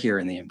you never hear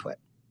in the input.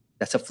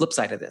 That's a flip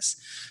side of this.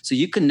 So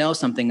you can know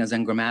something as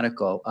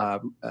ungrammatical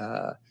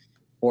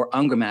or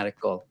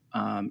ungrammatical,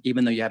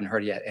 even though you haven't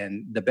heard it yet.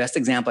 And the best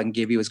example I can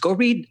give you is go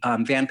read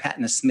Van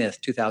Patten Smith,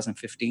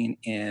 2015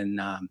 in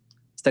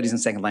Studies in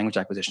Second Language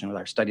Acquisition with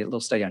our little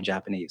study on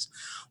Japanese,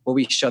 where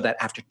we show that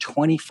after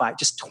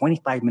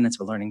 25 minutes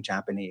of learning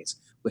Japanese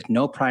with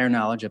no prior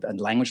knowledge of a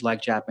language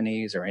like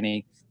Japanese or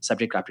any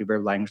subject object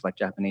verb language like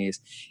Japanese,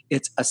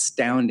 it's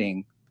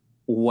astounding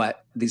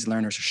what these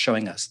learners are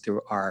showing us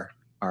through our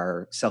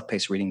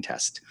self-paced reading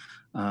test.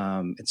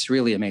 It's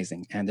really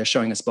amazing. And they're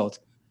showing us both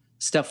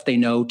stuff they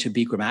know to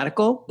be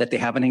grammatical that they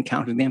haven't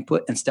encountered in the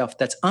input and stuff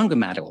that's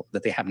ungrammatical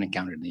that they haven't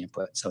encountered in the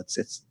input. So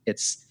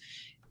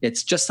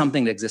it's just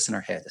something that exists in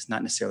our head. It's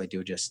not necessarily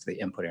due just to the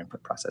input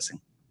processing.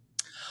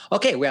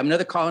 Okay, we have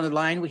another call on the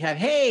line. We have,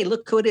 hey,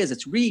 look who it is.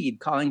 It's Reed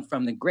calling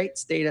from the great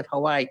state of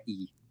Hawaii.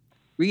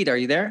 Reed, are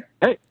you there?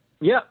 Hey,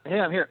 yeah,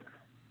 hey, I'm here.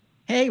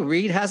 Hey,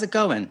 Reed, how's it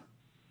going?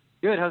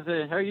 Good. How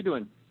are you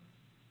doing?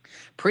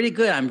 Pretty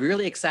good. I'm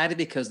really excited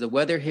because the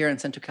weather here in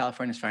Central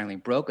California is finally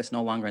broke. It's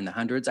no longer in the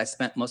hundreds. I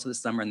spent most of the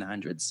summer in the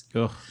hundreds.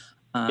 Oh.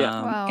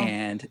 Wow.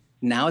 And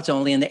now it's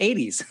only in the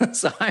 80s.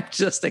 So I'm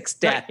just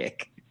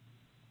ecstatic.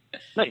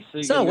 Nice.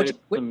 So you're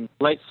some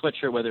light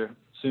sweatshirt weather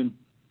soon.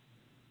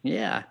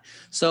 Yeah.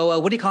 So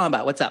what are you calling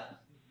about? What's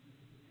up?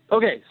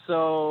 Okay.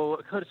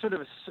 So sort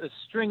of a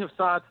string of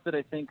thoughts that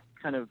I think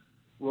kind of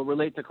will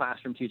relate to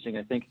classroom teaching,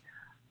 I think.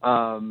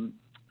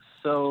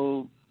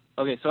 So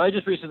I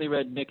just recently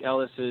read Nick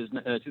Ellis's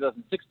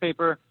 2006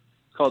 paper.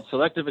 It's called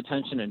Selective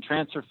Attention and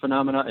Transfer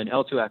Phenomena in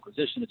L2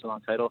 Acquisition. It's a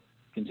long title.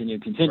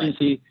 Continued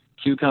Contingency, right.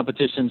 Cue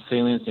Competition,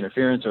 Salience,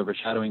 Interference,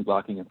 Overshadowing,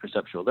 Blocking, and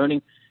Perceptual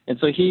Learning. And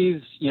so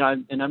he's,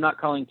 and I'm not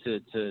calling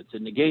to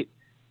negate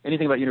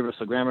anything about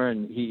universal grammar.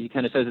 And he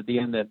kind of says at the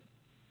end that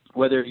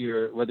whether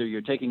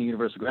you're taking a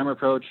universal grammar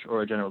approach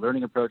or a general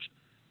learning approach,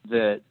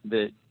 that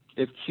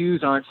if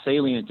cues aren't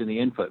salient in the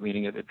input,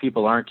 meaning if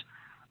people aren't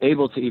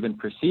able to even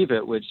perceive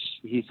it, which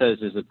he says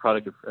is a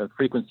product of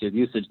frequency of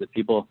usage, that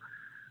people,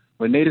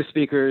 when native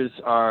speakers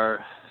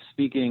are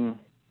speaking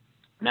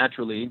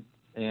naturally,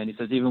 and he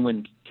says even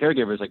when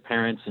caregivers like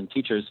parents and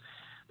teachers,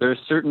 there are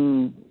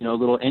certain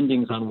little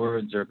endings on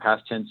words or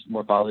past tense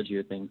morphology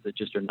or things that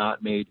just are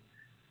not made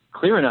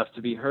clear enough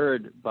to be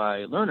heard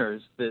by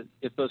learners, that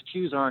if those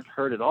cues aren't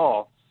heard at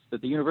all,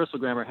 that the universal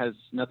grammar has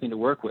nothing to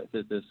work with.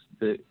 That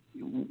the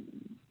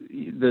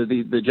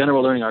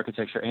general learning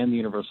architecture and the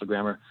universal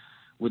grammar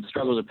would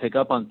struggle to pick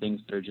up on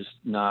things that are just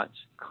not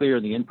clear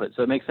in the input.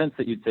 So it makes sense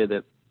that you'd say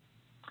that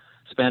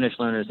Spanish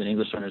learners and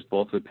English learners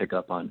both would pick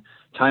up on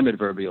time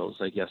adverbials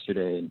like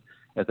yesterday and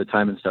at the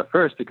time and stuff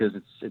first, because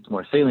it's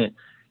more salient.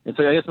 And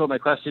so I guess what my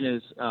question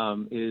is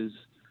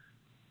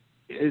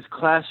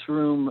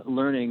classroom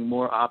learning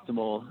more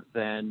optimal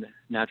than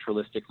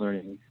naturalistic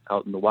learning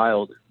out in the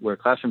wild, where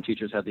classroom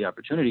teachers have the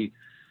opportunity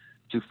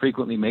to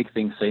frequently make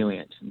things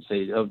salient and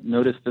say, oh,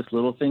 notice this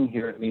little thing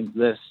here, it means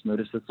this.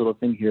 Notice this little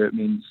thing here, it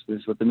means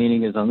this. What the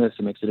meaning is on this,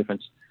 it makes a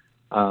difference.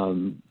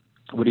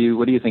 What do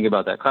you think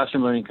about that?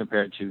 Classroom learning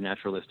compared to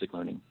naturalistic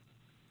learning?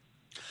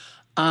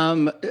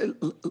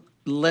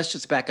 Let's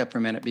just back up for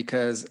a minute,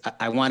 because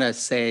I want to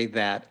say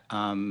that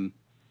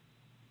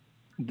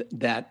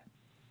that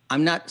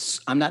I'm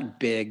not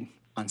big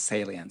on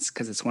salience,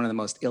 because it's one of the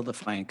most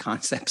ill-defined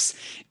concepts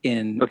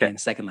in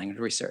second language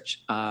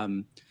research.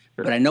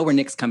 But I know where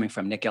Nick's coming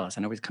from, Nick Ellis.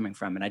 I know where he's coming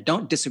from. And I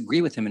don't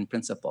disagree with him in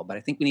principle, but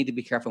I think we need to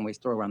be careful when we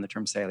throw around the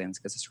term salience,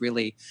 because it's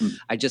really,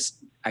 I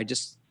just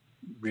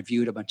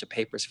reviewed a bunch of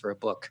papers for a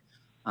book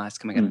that's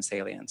coming out on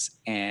salience.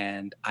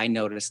 And I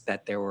noticed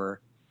that there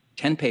were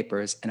 10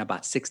 papers and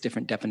about 6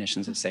 different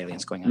definitions of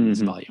salience going on in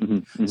this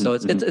volume. So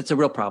it's a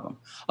real problem.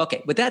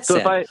 Okay, with that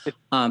said,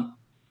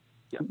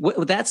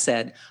 with that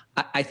said,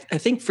 I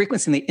think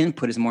frequency in the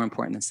input is more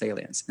important than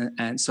salience.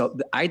 And so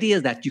the idea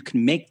is that you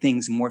can make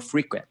things more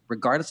frequent,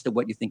 regardless of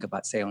what you think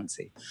about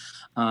saliency.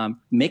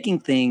 Making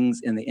things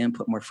in the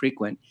input more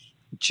frequent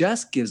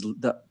just gives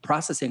the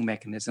processing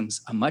mechanisms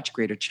a much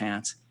greater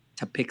chance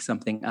to pick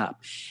something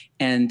up.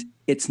 And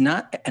it's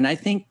not, and I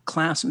think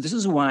classrooms, this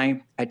is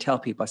why I tell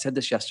people, I said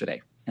this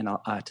yesterday and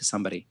to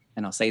somebody,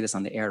 and I'll say this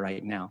on the air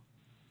right now.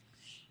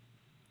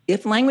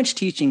 If language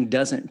teaching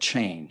doesn't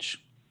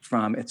change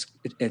from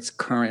its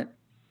current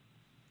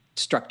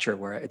structure,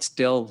 where it's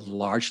still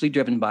largely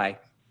driven by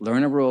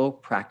learn a rule,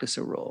 practice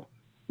a rule,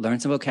 learn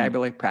some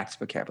vocabulary, practice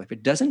vocabulary. If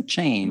it doesn't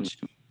change,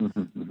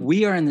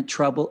 we are in the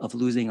trouble of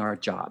losing our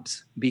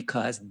jobs,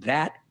 because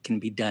that can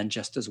be done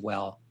just as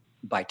well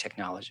by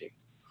technology.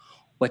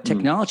 What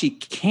technology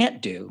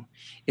can't do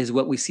is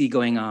what we see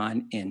going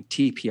on in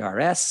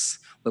TPRS,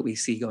 what we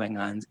see going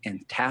on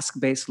in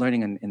task-based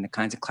learning, and in the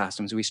kinds of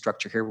classrooms we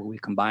structure here, where we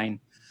combine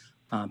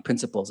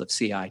principles of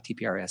CI,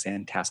 TPRS,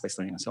 and task-based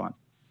learning, and so on.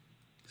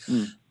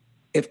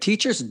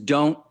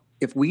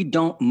 If we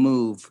don't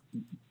move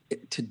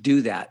to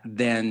do that,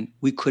 then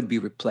we could be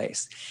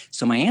replaced.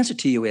 So my answer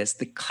to you is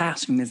the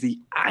classroom is the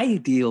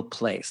ideal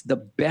place, the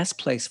best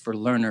place for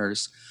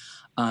learners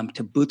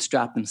to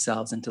bootstrap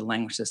themselves into the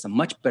language system,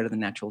 much better than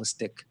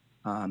naturalistic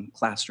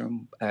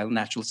classroom,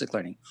 naturalistic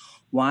learning.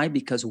 Why?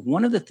 Because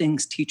one of the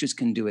things teachers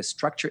can do is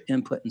structure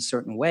input in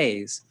certain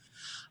ways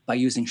by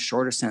using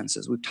shorter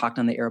sentences. We've talked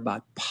on the air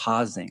about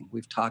pausing.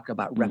 We've talked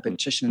about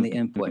repetition in the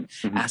input,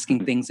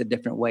 asking things a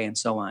different way, and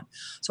so on.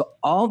 So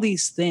all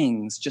these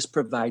things just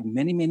provide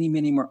many, many,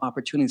 many more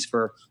opportunities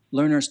for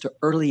learners to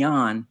early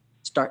on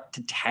start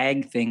to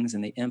tag things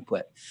in the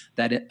input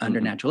that under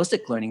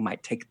naturalistic learning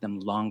might take them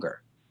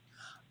longer.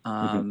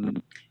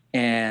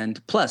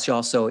 And plus, you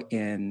also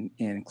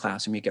in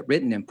classroom, you get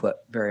written input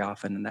very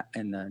often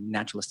in the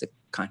naturalistic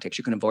context.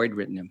 You can avoid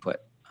written input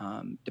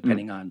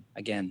depending on,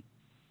 again,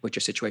 what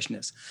your situation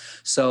is.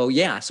 So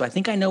I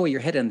think I know where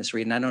you're headed in this,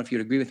 Reed, and I don't know if you'd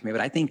agree with me, but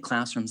I think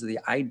classrooms are the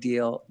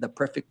ideal, the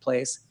perfect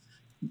place,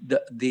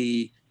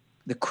 the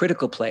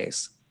critical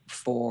place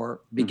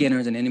for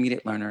beginners and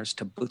intermediate learners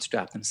to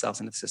bootstrap themselves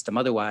into the system.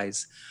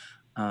 Otherwise,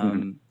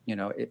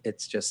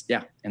 it's just,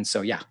 And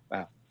so,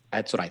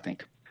 that's what I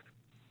think.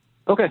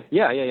 Okay.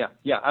 Yeah.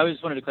 I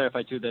just wanted to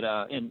clarify too that,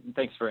 and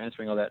thanks for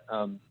answering all that.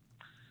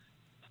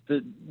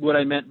 What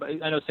I meant,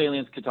 I know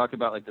salience could talk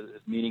about like the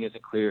meaning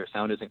isn't clear,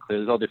 sound isn't clear.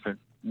 There's all different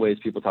ways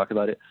people talk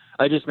about it.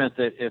 I just meant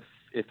that if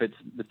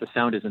the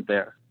sound isn't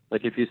there,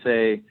 like if you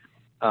say,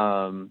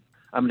 I'm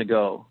going to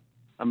go,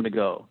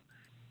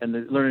 and the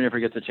learner never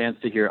gets a chance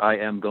to hear, I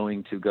am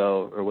going to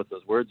go, or what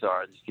those words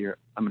are, just hear,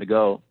 I'm going to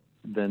go,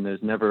 then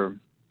there's never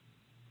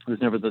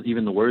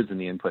even the words in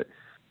the input.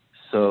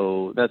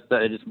 So that's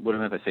what I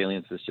meant by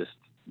salience is just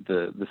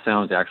the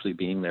sounds actually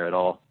being there at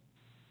all.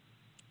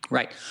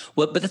 Right.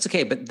 Well, but that's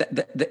okay. But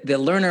the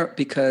learner,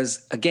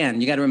 because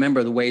again, you got to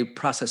remember the way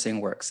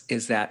processing works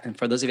is that, and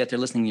for those of you out there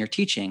listening, you're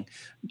teaching,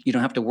 you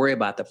don't have to worry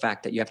about the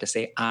fact that you have to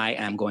say, I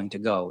am going to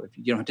go.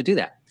 You don't have to do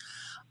that.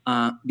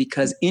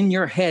 Because in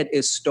your head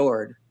is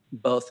stored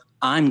both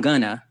I'm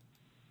gonna,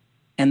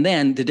 and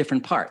then the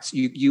different parts.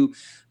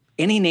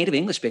 Any native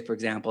English speaker, for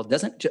example,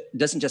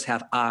 doesn't just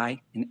have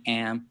I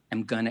and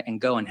am gonna, and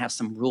go, and have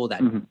some rule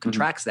that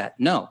contracts that.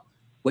 No,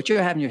 what you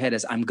have in your head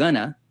is I'm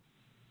gonna,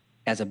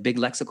 as a big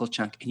lexical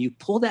chunk, and you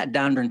pull that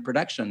down during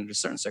production under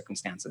certain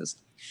circumstances.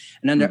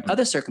 And under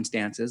other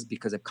circumstances,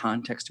 because of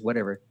context,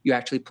 whatever, you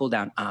actually pull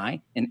down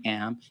I and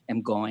am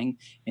going,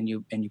 and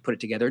you put it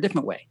together a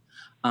different way.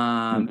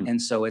 And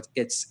so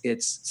it's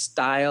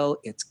style,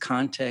 it's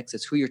context,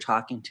 it's who you're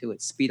talking to,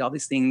 it's speed. All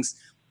these things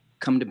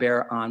come to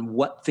bear on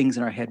what things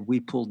in our head we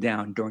pull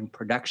down during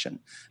production,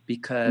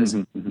 because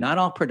not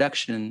all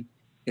production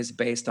is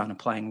based on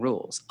applying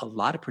rules. A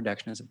lot of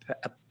production is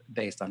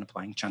based on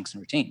applying chunks and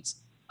routines.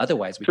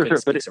 Otherwise, we couldn't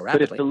speak so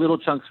rapidly. But if the little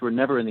chunks were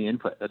never in the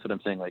input, that's what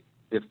I'm saying. Like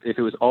if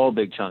it was all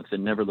big chunks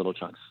and never little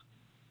chunks,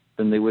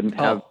 then they wouldn't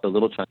have the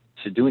little chunks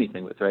to do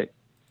anything with, right?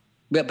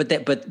 Yeah,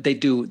 but they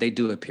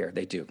do appear.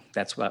 They do.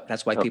 That's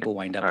why people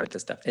wind up with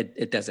this stuff.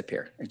 It does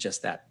appear. It's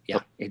just that. Yeah.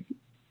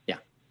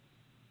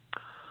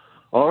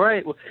 All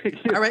right. Well,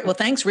 all right. Well,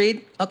 thanks,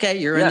 Reed. Okay,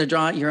 you're in the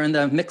drawing. You're in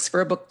the mix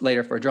for a book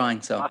later for a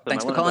drawing. So awesome.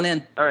 Thanks for calling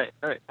in. All right.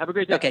 Have a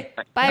great day. Okay.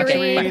 Bye,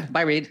 Reed.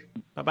 Bye, Reed.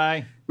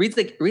 Bye-bye. Reed's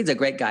a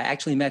great guy. I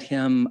actually met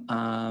him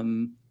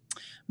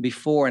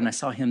before, and I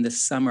saw him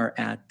this summer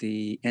at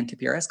the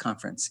NTPRS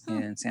conference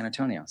in San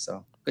Antonio.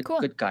 So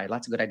good guy.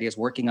 Lots of good ideas.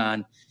 Working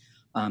on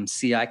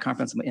CI,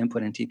 conference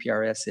input in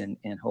TPRS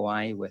in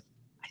Hawaii with,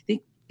 I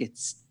think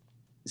is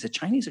it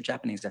Chinese or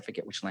Japanese? I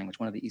forget which language.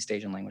 One of the East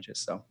Asian languages.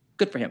 So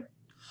good for him.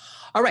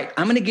 All right,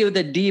 I'm going to give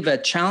the Diva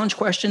challenge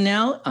question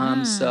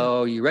now.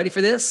 So you ready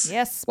for this?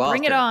 Yes, Walter.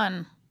 Bring it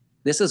on.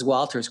 This is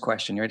Walter's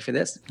question. You ready for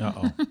this?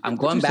 Uh-oh. I'm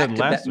going back to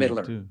Bette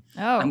Midler.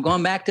 Oh. I'm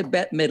going back to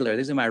Bette Midler.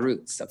 These are my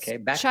roots. Okay,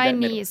 back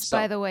Chinese, to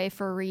Bette Midler. by the way,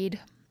 for Reed.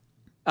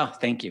 Oh,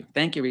 thank you.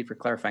 Thank you, Reed, for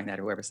clarifying that,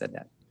 whoever said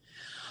that.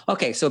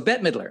 Okay, so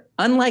Bette Midler.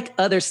 Unlike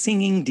other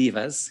singing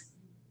divas,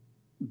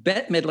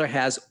 Bette Midler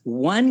has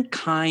one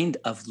kind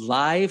of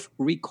live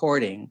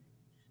recording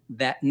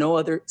that no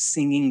other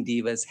singing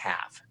divas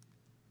have.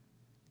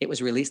 It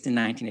was released in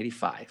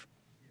 1985.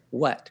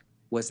 What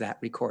was that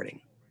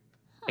recording?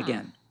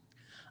 Again,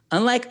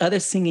 unlike other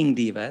singing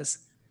divas,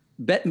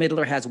 Bette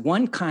Midler has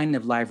one kind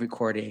of live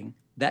recording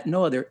that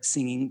no other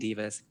singing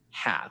divas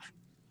have.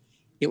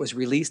 It was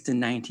released in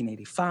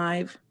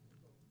 1985.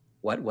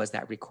 What was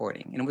that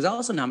recording? And it was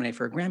also nominated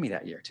for a Grammy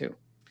that year, too.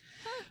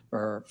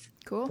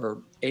 Cool.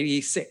 For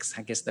 86,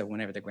 I guess,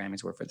 whenever the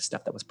Grammys were for the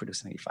stuff that was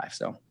produced in 85.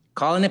 So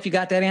call in if you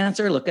got that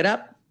answer. Look it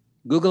up.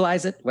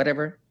 Googleize it,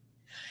 whatever.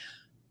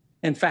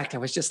 In fact, I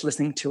was just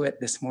listening to it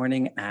this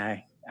morning.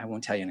 I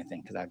won't tell you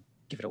anything because I'll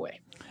give it away.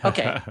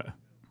 Okay.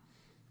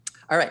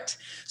 All right.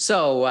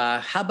 So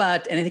how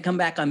about anything come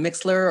back on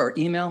Mixlr or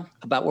email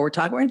about what we're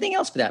talking about, or anything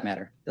else for that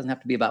matter? Doesn't have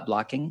to be about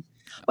blocking.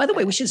 By the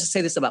way, we should just say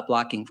this about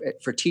blocking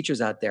for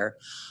teachers out there.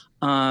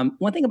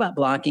 One thing about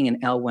blocking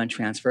and L1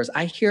 transfers,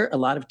 I hear a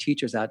lot of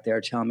teachers out there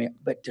tell me,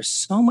 but there's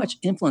so much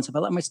influence. If I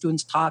let my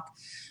students talk,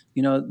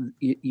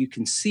 you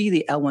can see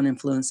the L1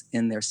 influence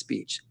in their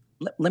speech.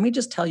 Let me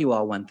just tell you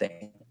all one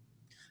thing,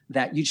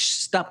 that you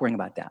should stop worrying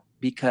about that.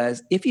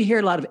 Because if you hear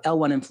a lot of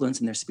L1 influence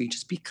in their speech,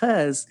 it's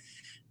because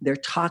they're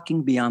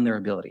talking beyond their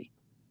ability.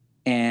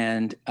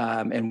 And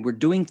we're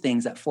doing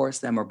things that force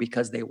them, or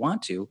because they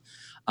want to,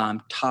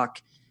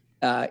 talk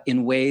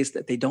in ways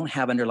that they don't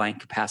have underlying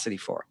capacity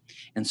for.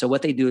 And so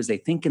what they do is they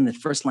think in the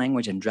first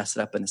language and dress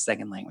it up in the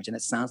second language. And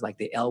it sounds like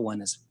the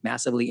L1 is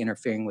massively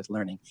interfering with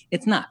learning.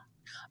 It's not.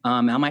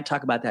 I might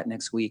talk about that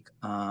next week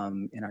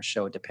in our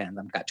show. It depends.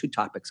 I've got 2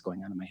 topics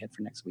going on in my head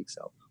for next week,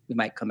 so we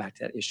might come back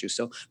to that issue.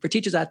 So for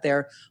teachers out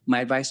there, my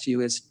advice to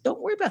you is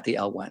don't worry about the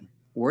L1.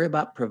 Worry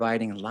about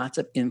providing lots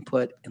of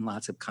input and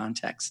lots of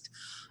context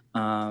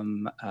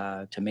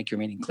to make your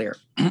meaning clear.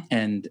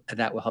 And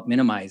that will help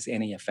minimize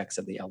any effects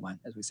of the L1,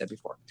 as we said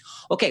before.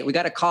 Okay, we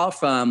got a call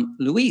from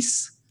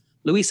Luis.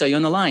 Luis, are you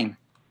on the line?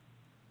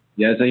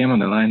 Yes, I am on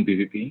the line,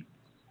 BVP.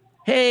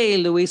 Hey,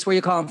 Luis, where are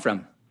you calling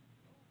from?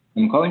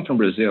 I'm calling from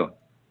Brazil.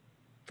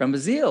 From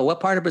Brazil? What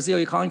part of Brazil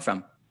are you calling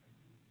from?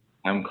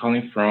 I'm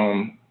calling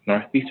from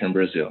northeastern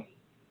Brazil.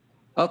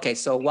 Okay,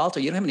 so Walter,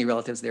 you don't have any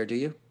relatives there, do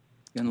you?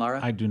 You and Laura?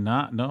 I do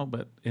not know,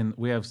 but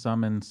we have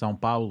some in São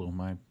Paulo.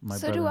 My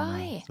so do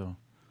I. So.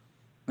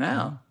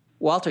 Wow.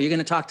 Walter, you're going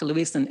to talk to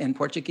Luis in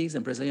Portuguese,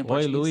 in Brazilian Oi,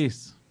 Portuguese?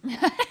 Luis.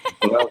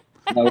 Olá,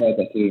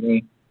 tá tudo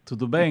bem?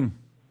 Tudo bem?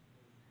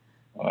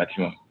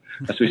 Ótimo.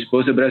 A sua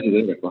esposa é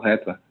brasileira,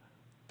 correto?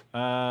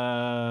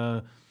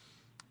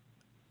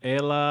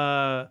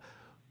 Ela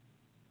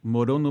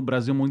morou no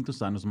Brasil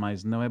muitos anos,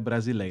 mas não é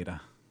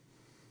brasileira.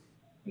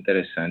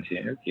 Interessante,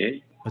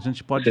 ok. A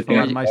gente pode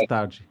falar mais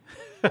tarde.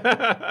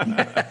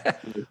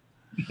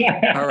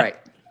 All right.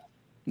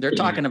 They're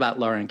talking about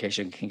Laura, in case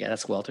you can get.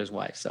 That's Walter's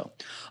wife. So,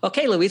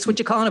 okay, Luis, what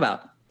you calling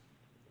about?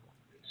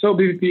 So,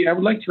 BVP, I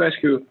would like to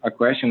ask you a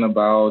question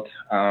about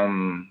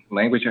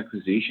language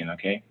acquisition,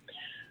 okay?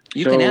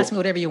 You can ask me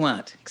whatever you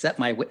want, except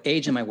my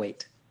age and my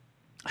weight.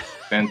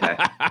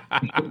 Fantastic.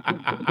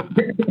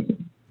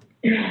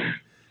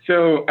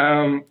 So,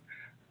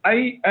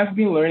 I've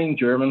been learning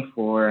German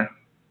for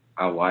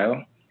a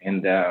while,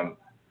 and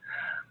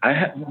I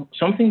have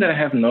something that I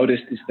have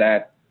noticed is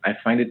that I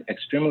find it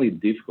extremely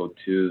difficult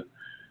to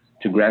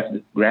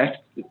grasp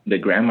the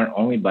grammar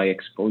only by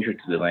exposure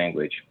to the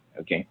language.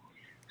 Okay,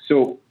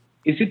 so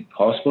is it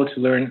possible to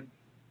learn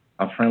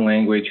a foreign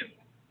language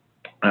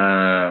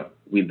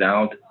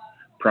without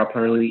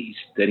properly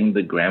studying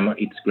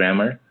its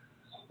grammar,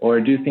 or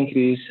do you think it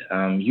is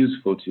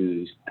useful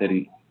to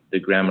study the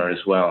grammar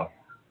as well?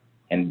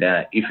 And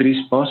if it is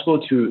possible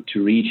to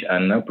reach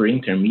an upper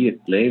intermediate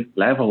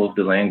level of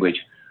the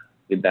language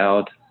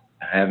without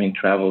having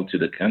traveled to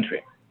the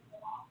country?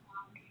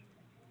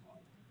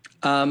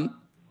 Let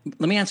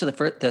me answer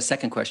the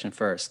second question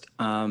first.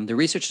 The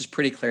research is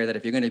pretty clear that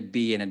if you're going to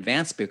be an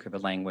advanced speaker of a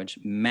language,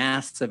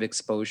 massive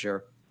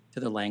exposure to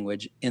the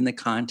language in the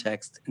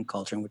context and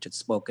culture in which it's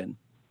spoken,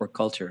 or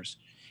cultures,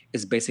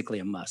 is basically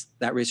a must.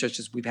 That research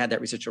we've had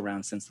that research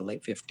around since the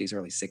late 50s,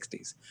 early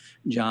 60s.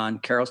 John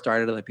Carroll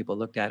started it, other people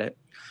looked at it.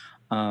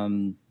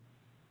 And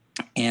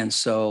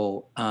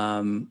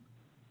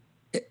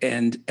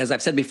as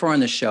I've said before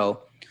on the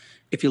show,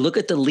 if you look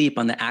at the leap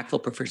on the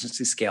ACTFL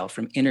proficiency scale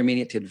from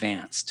intermediate to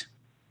advanced,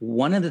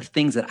 one of the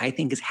things that I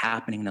think is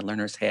happening in the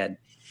learner's head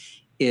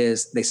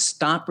is they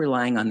stop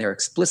relying on their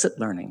explicit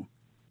learning.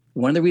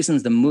 One of the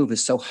reasons the move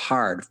is so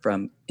hard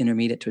from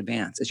intermediate to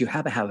advanced is you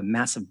have to have a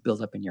massive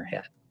buildup in your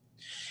head.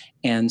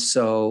 And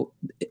so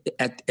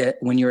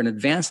when you're an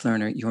advanced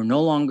learner, you're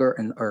no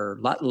longer, or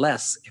a lot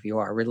less if you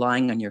are,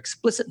 relying on your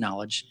explicit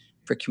knowledge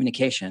for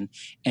communication,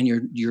 and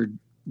you're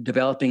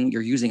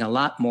using a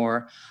lot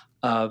more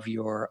of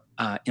your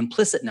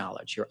implicit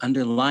knowledge, your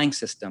underlying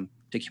system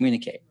to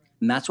communicate.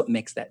 And that's what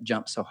makes that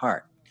jump so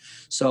hard.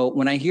 So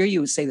when I hear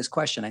you say this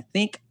question, I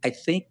think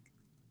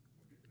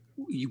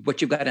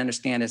what you've got to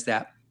understand is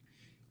that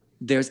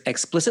there's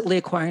explicitly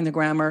acquiring the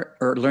grammar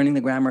or learning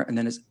the grammar, and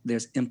then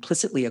there's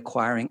implicitly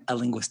acquiring a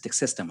linguistic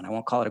system. And I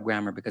won't call it a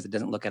grammar because it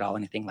doesn't look at all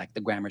anything like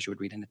the grammars you would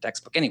read in a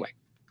textbook anyway.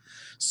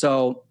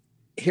 So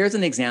here's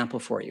an example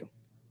for you.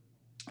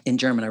 In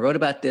German, I wrote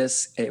about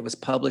this. It was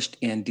published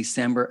in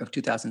December of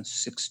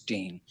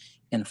 2016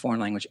 in Foreign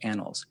Language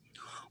Annals,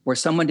 where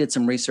someone did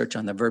some research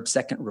on the verb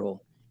second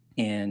rule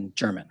in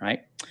German,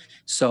 right?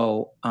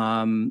 So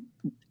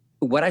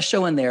what I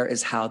show in there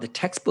is how the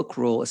textbook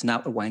rule is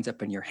not what winds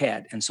up in your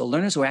head. And so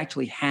learners who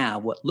actually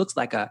have what looks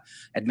like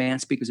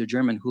advanced speakers of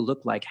German who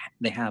look like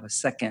they have a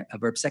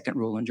verb second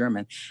rule in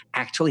German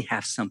actually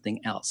have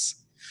something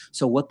else.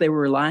 So what they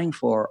were relying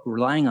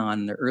on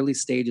in the early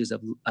stages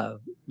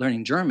of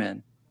learning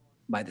German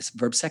by this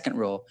verb second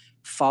rule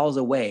falls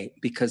away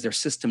because their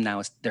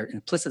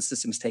implicit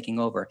system is taking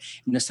over.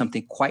 And there's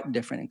something quite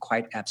different and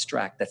quite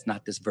abstract that's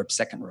not this verb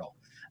second rule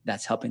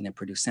that's helping them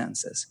produce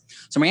sentences.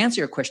 So my answer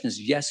to your question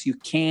is yes, you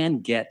can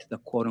get the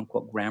quote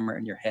unquote grammar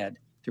in your head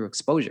through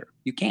exposure.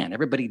 You can.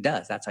 Everybody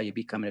does. That's how you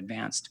become an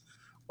advanced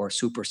or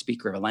super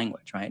speaker of a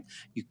language, right?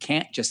 You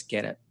can't just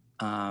get it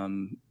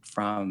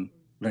from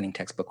learning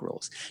textbook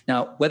rules.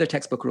 Now, whether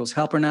textbook rules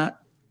help or not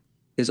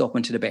is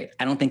open to debate.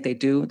 I don't think they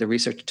do. The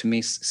research to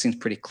me seems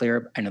pretty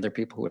clear. I know there are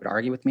people who would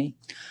argue with me,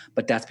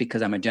 but that's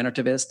because I'm a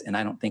generativist and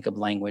I don't think of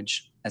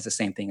language as the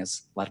same thing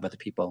as a lot of other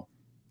people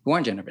who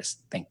aren't generativists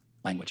think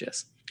language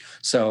is.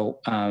 So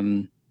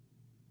I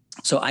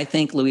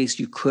think, Luis,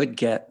 you could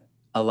get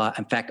a lot.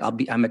 In fact,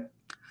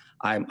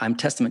 I'm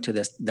testament to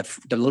this.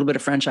 The little bit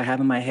of French I have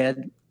in my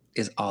head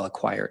is all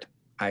acquired.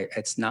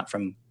 It's not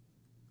from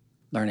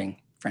learning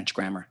French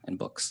grammar and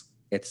books.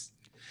 It's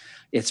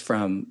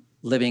from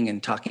living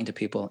and talking to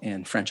people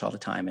in French all the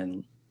time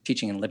and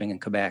teaching and living in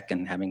Quebec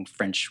and having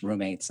French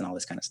roommates and all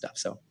this kind of stuff.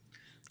 So,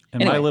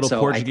 and anyway, my little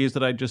Portuguese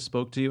that I just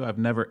spoke to you, I've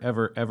never,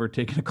 ever, ever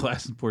taken a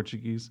class in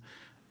Portuguese.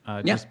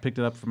 Just picked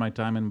it up for my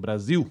time in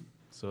Brazil.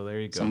 So there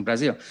you go. So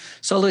Brazil.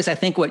 So Luis, I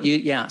think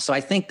so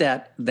I think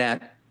that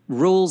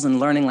rules and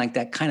learning like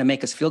that kind of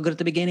make us feel good at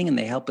the beginning and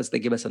they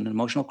give us an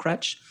emotional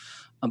crutch.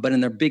 But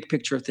in the big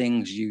picture of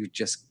things,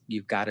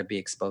 you've got to be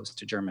exposed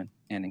to German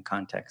and in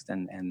context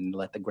and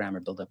let the grammar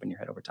build up in your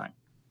head over time.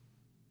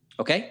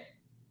 Okay?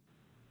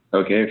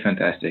 Okay,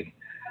 fantastic.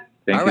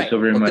 Thank you so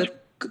very much.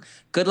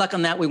 Good luck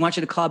on that. We want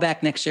you to call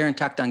back next year and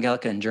talk to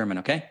Angelica in German,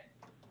 okay?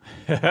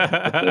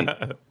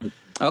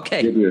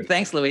 Okay.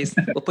 Thanks, Luis.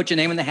 We'll put your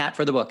name in the hat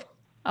for the book.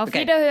 Auf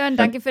Wiederhören.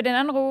 Danke für den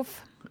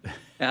Anruf.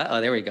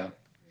 There we go.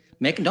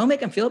 Don't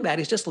make him feel bad.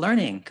 He's just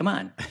learning. Come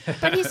on.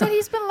 But he said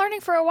he's been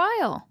learning for a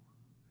while.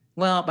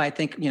 Well, but I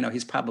think,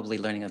 he's probably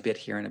learning a bit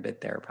here and a bit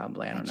there,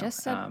 probably. I don't know.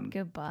 Just said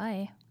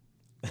goodbye.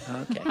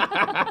 Okay.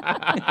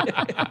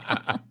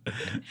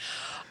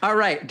 All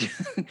right.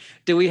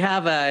 Do we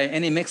have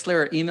any Mixler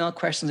or email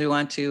questions we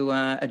want to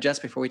address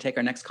before we take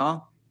our next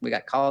call? We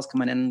got calls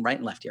coming in right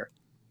and left here.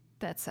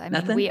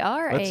 We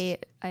are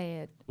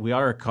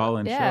a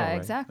call-in show. Yeah, right?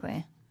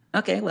 Exactly.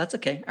 Okay, well, that's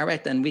okay. All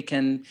right, then we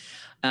can,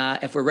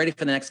 if we're ready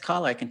for the next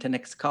call, I can take the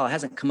next call. It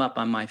hasn't come up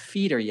on my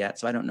feeder yet,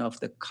 so I don't know if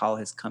the call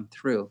has come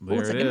through.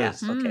 There it is.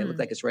 Yes. Okay, looks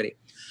like it's ready.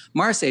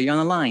 Marcy, are you on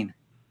the line?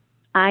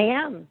 I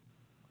am.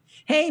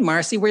 Hey,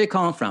 Marcy, where are you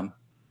calling from?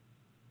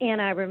 Ann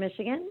Arbor,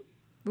 Michigan.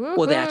 Woo-hoo.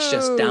 Well, that's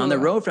just down the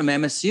road from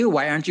MSU.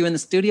 Why aren't you in the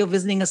studio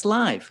visiting us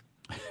live?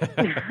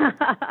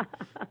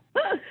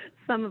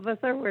 Some of us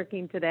are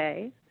working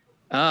today.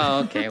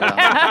 Oh, okay.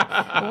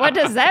 Well, what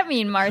does that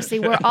mean, Marcy?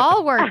 We're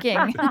all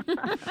working.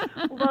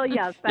 Well,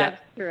 yes,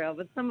 that's true.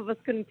 But some of us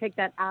couldn't take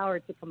that hour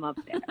to come up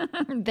there.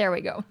 There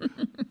we go.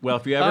 Well,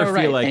 if you ever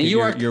feel like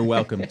you're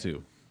welcome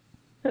to.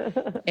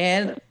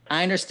 And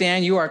I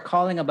understand you are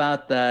calling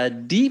about the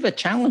Diva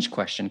Challenge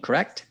question,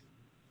 correct?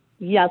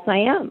 Yes, I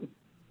am.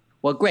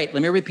 Well, great.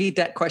 Let me repeat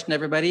that question,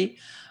 everybody.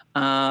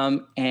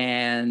 Then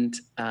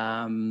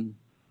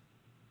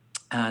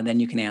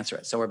you can answer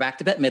it. So we're back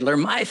to Bette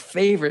Midler, my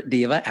favorite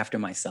diva, after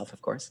myself,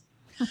 of course.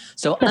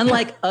 So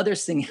unlike other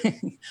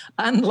singing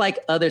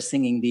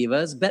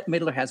divas, Bette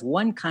Midler has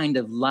one kind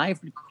of live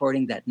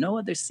recording that no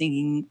other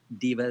singing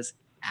divas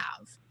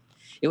have.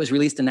 It was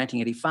released in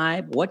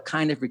 1985. What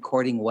kind of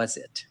recording was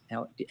it?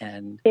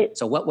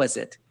 So what was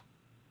it?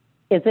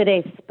 Is it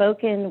a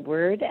spoken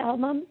word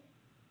album?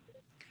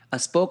 A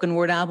spoken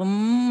word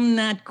album?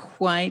 Not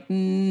quite.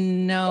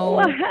 No.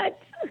 What?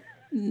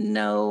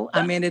 No.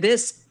 I mean, it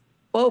is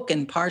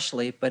spoken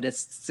partially, but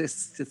it's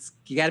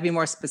you got to be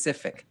more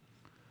specific.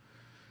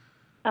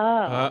 Oh.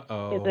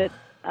 Uh-oh. Is it?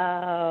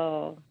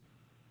 Oh.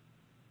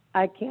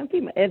 I can't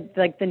be. It's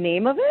like the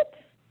name of it?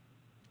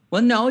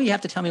 Well, no. You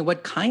have to tell me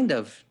what kind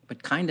of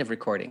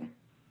recording.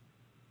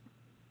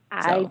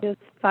 I just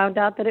found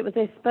out that it was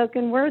a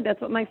spoken word. That's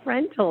what my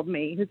friend told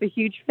me, who's a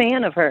huge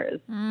fan of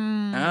hers.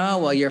 Oh,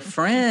 well, your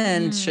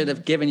friend should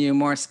have given you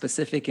more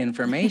specific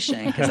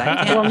information. I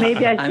can't, well,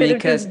 maybe I should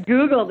have just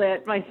Googled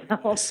it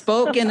myself.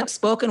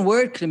 Spoken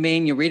word could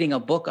mean you're reading a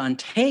book on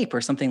tape or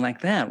something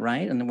like that,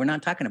 right? And we're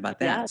not talking about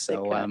that. Yeah,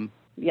 so,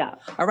 yeah.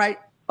 All right.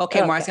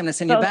 Okay, Marcy, I'm going to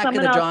send you back to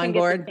the drawing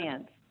board. Okay.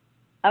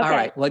 All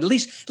right. Well, at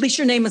least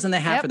your name is in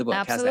the hat for the book.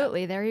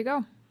 Absolutely. There you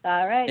go.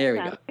 All right. There we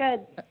Sounds go. good.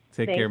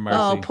 Take Thanks. care, Marcy.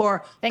 Oh,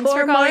 poor Thanks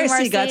poor for calling,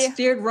 Marcy got Marcy.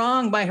 steered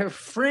wrong by her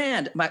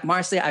friend.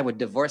 Marcy, I would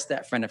divorce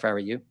that friend if I were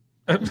you.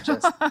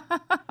 Just,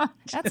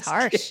 That's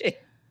harsh. kidding.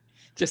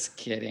 Just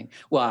kidding.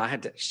 Well,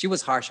 she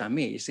was harsh on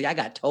me. You see, I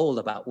got told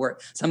about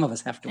work. Some of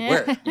us have to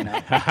work, you know.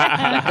 Like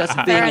us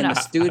being Fair in the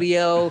enough.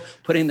 studio,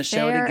 putting the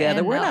show Fair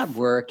together. We're enough. not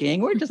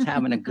working. We're just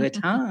having a good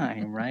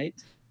time, right?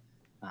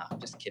 Oh,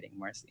 just kidding,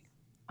 Marcy.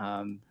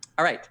 All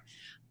right.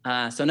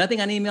 So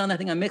nothing on email,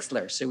 nothing on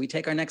Mixler. Should we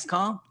take our next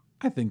call?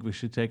 I think we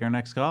should take our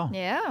next call.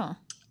 Yeah.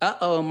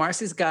 Uh-oh,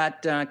 Marcy's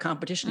got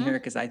competition here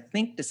because I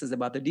think this is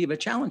about the Diva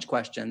Challenge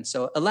question.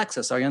 So,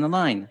 Alexis, are you on the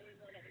line?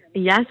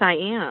 Yes, I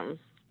am.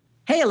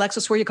 Hey,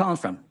 Alexis, where are you calling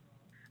from?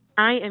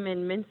 I am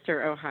in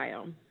Minster,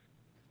 Ohio.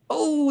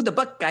 Oh, the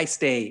Buckeye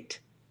State.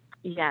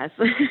 Yes.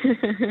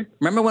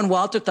 Remember when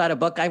Walter thought a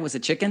Buckeye was a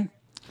chicken?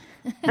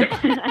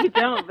 I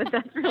don't, but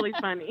that's really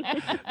funny.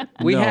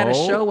 We had a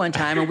No. show one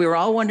time, and we were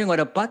all wondering what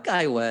a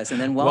Buckeye was.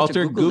 And then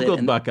Walter Googled it,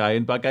 and Buckeye,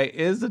 and Buckeye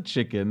is a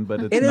chicken, but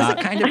it's it is not.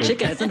 a kind of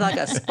chicken. It's not like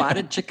a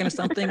spotted chicken or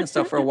something. And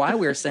so for a while,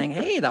 we were saying,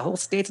 hey, the whole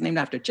state's named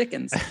after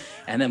chickens.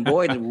 And then,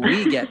 boy, did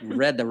we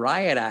read the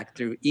riot act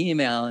through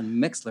email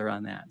and Mixler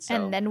on that. So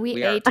And then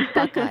we are- ate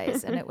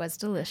Buckeyes, and it was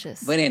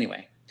delicious. But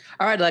anyway.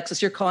 All right,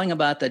 Alexis, you're calling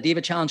about the Diva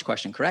Challenge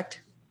question,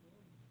 correct?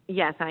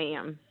 Yes, I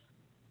am.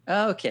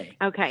 Okay.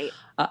 Okay.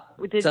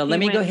 So let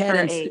me go ahead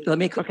and let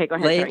me Okay, go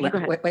ahead. Sorry, you go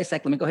ahead. wait a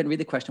sec. Let me go ahead and read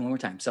the question one more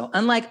time. So,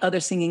 unlike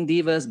other singing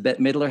divas,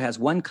 Bette Midler has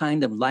one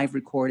kind of live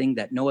recording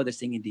that no other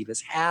singing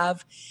divas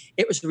have.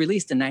 It was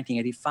released in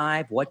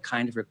 1985. What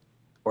kind of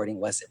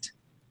recording was it?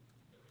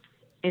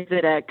 Is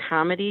it a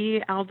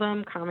comedy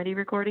album, comedy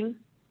recording?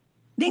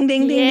 Ding,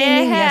 ding, ding, ding,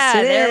 ding. Yes,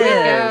 it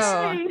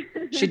there is. we go.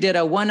 She did a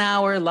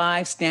 1-hour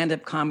live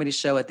stand-up comedy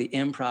show at the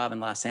Improv in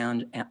Los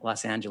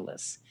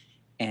Angeles,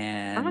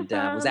 and was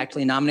Awesome.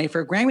 actually nominated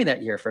for a Grammy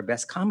that year for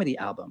Best Comedy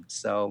Album.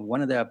 So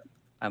one of a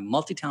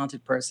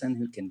multi-talented person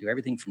who can do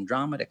everything from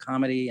drama to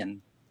comedy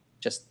and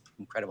just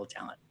incredible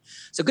talent.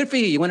 So good for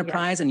you. You win a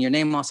prize, and your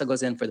name also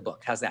goes in for the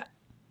book. How's that?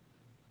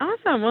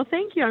 Awesome. Well,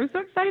 thank you. I'm so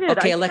excited.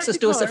 Okay, I Alexis,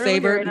 tried to do us a call earlier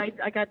favor. And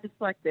I got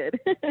deflected.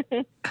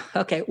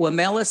 Okay, well,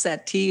 mail us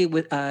at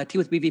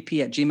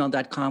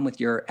twithbvp@gmail.com with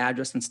your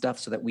address and stuff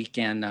so that we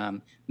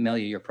can mail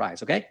you your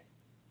prize, okay?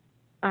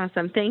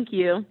 Awesome. Thank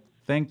you.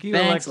 Thank you,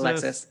 Thanks,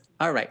 Alexis.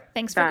 All right.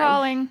 Thanks for Bye.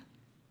 calling.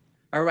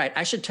 All right.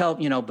 I should tell,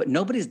 but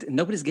nobody's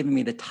giving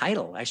me the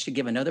title. I should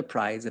give another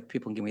prize if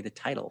people can give me the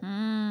title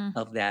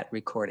of that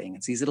recording.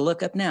 It's easy to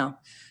look up now.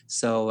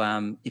 So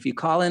if you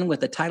call in with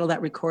the title of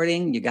that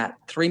recording, you got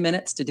 3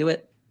 minutes to do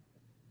it.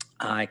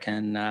 I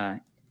can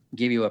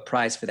give you a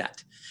prize for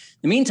that.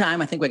 In the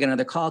meantime, I think we got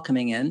another call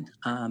coming in.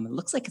 It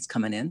looks like it's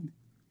coming in.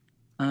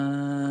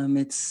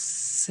 It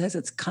says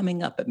it's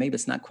coming up, but maybe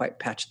it's not quite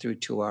patched through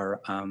to our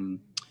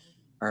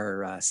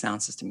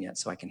sound system yet,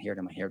 so I can hear it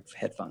on my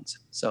headphones.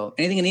 So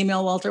anything in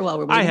email, Walter, while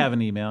we're waiting? I have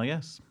an email,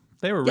 yes.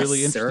 They were Yes,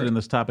 really interested sir. in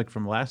this topic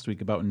from last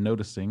week about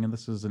noticing, and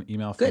this is an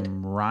email Good.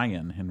 from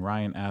Ryan. And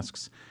Ryan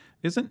asks,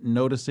 isn't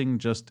noticing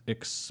just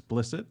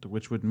explicit,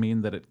 which would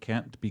mean that it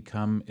can't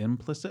become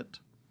implicit?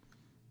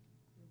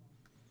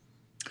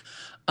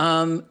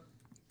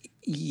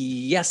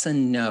 Yes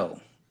and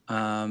no.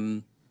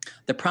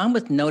 The problem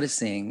with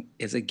noticing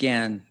is,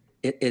 again,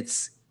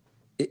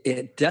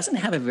 it doesn't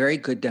have a very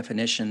good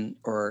definition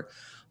or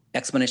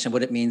explanation of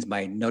what it means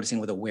by noticing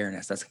with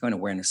awareness. That's when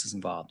awareness is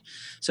involved.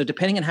 So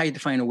depending on how you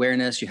define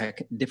awareness, you have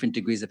different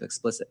degrees of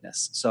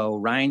explicitness. So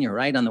Ryan, you're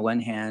right on the one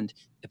hand.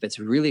 If it's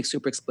really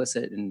super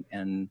explicit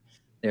and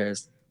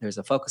there's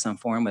a focus on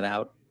form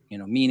without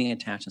meaning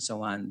attached and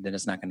so on, then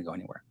it's not going to go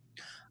anywhere.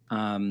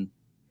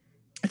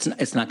 It's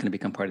not going to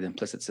become part of the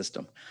implicit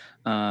system.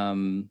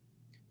 And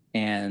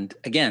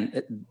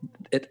again,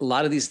 a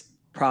lot of these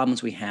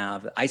problems we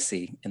have, I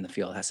see in the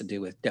field, has to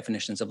do with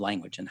definitions of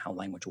language and how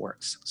language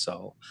works.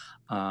 So,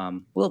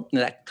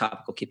 that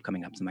topic will keep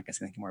coming up. So I'm not going to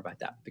say anything more about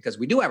that because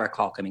we do have our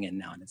call coming in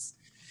now,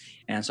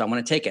 and so I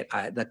want to take it.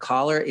 The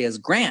caller is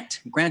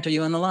Grant. Grant, are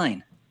you on the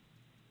line?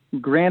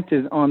 Grant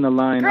is on the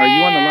line. Are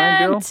you on the line,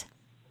 Bill? Grant!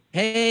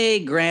 Hey,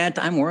 Grant,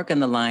 I'm working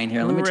the line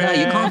here. Let me tell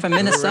you, you're calling from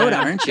Minnesota,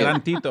 aren't you?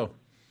 Grantito.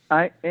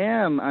 I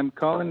am. I'm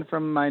calling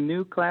from my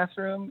new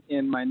classroom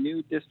in my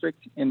new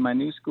district in my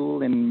new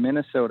school in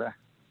Minnesota.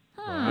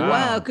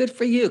 Wow, good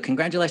for you.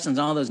 Congratulations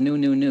on all those new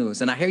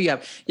news. And I hear you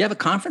have a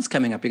conference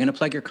coming up. You're going to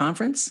plug your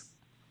conference?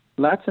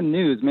 Lots of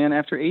news, man.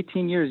 After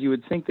 18 years, you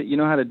would think that you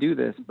know how to do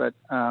this, but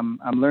I'm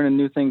learning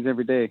new things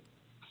every day,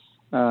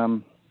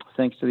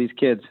 thanks to these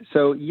kids.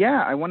 So,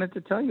 yeah, I wanted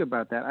to tell you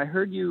about that. I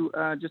heard you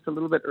just a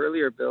little bit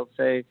earlier, Bill,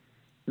 say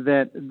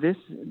that this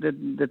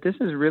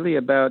is really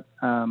about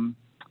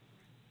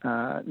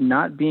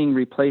not being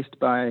replaced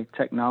by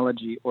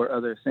technology or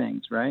other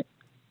things, right?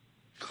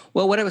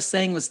 Well, what I was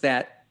saying was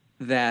that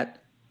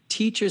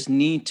teachers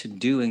need to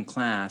do in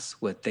class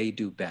what they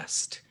do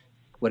best.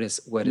 What is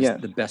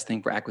Yes. the best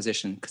thing for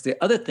acquisition? Because the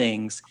other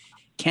things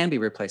can be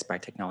replaced by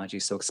technology.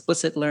 So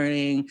explicit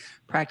learning,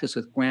 practice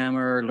with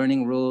grammar,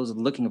 learning rules,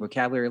 looking at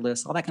vocabulary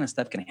lists, all that kind of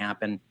stuff can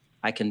happen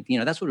I can,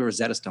 that's what a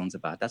Rosetta Stone's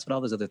about. That's what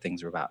all those other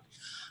things are about.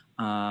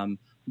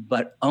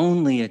 But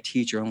only a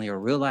teacher, only a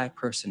real life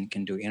person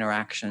can do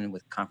interaction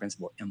with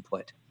comprehensible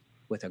input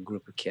with a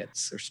group of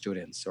kids or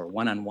students or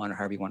one-on-one, or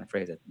however you want to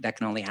phrase it. That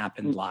can only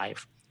happen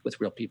live with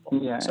real people.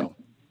 Yeah. So.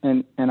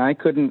 And I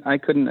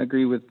couldn't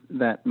agree with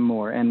that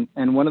more. And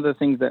one of the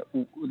things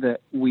that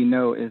we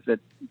know is that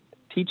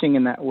teaching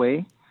in that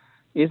way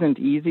isn't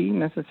easy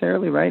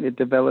necessarily, right? It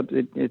develops.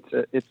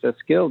 It's a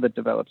skill that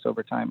develops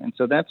over time. And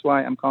so that's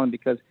why I'm calling,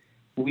 because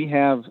we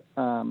have.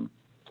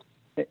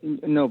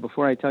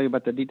 Before I tell you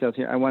about the details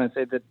here, I want to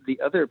say that the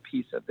other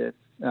piece of this,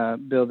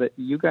 Bill, that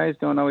you guys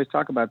don't always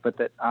talk about, but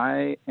that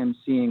I am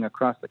seeing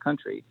across the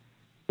country,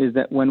 is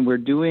that when we're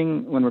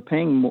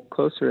paying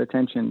closer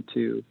attention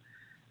to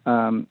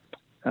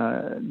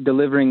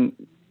delivering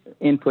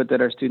input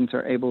that our students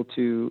are able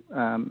to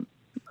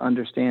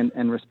understand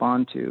and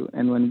respond to,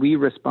 and when we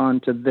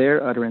respond to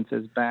their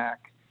utterances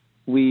back,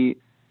 we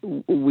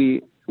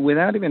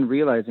without even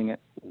realizing it,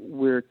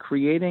 we're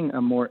creating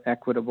a more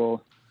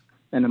equitable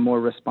and a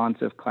more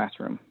responsive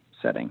classroom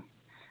setting,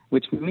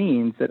 which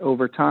means that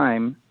over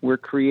time, we're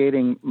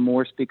creating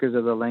more speakers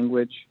of the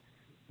language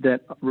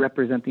that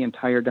represent the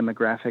entire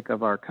demographic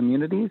of our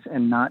communities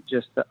and not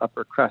just the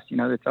upper crust.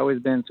 It's always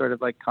been sort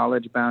of like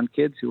college-bound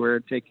kids who are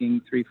taking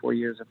 3-4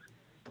 years of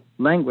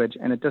language,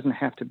 and it doesn't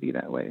have to be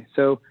that way.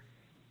 So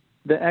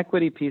the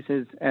equity piece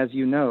is, as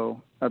you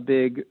know, a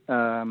big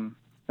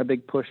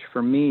push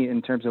for me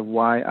in terms of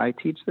why I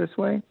teach this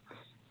way.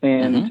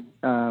 And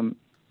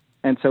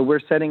and so we're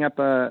setting up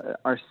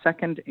our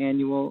second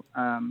annual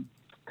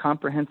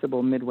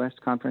Comprehensible Midwest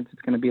Conference.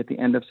 It's going to be at the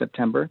end of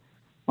September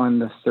on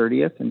the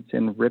 30th. And it's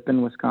in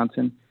Ripon,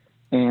 Wisconsin.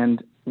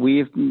 And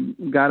we've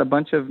got a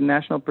bunch of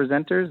national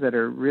presenters that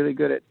are really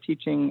good at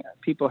teaching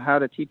people how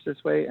to teach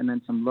this way, and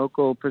then some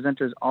local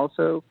presenters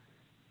also.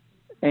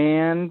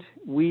 And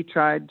we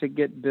tried to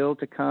get Bill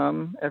to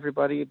come,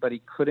 everybody, but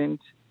he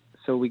couldn't.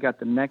 So we got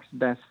the next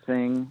best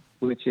thing,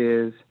 which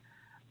is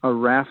a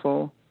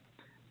raffle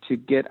to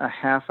get a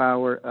half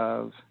hour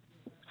of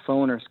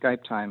phone or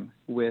Skype time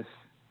with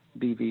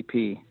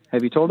BVP.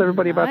 Have you told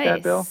everybody about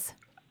that, Bill?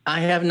 I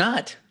have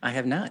not.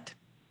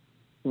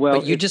 Well,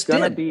 but you just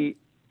did.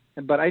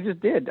 But I just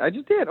did.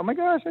 Oh my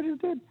gosh, I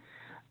just did.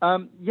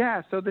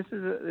 So this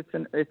is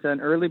it's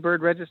an early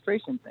bird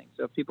registration thing.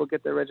 So if people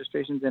get their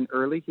registrations in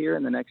early here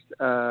in the next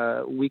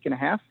week and a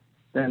half,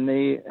 then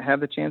they have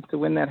the chance to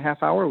win that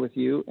half hour with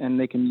you, and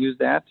they can use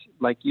that,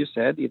 like you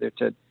said, either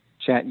to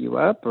chat you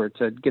up or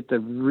to get the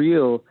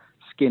real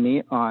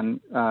skinny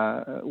on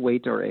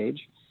weight or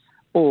age,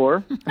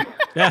 or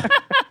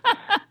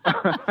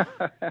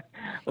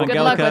Good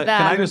luck with that.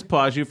 Can I just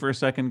pause you for a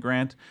second,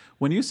 Grant?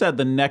 When you said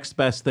the next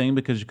best thing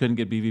because you couldn't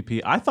get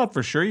BVP, I thought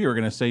for sure you were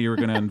going to say you were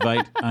going to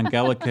invite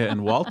Angelica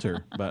and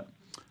Walter, but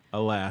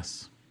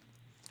alas.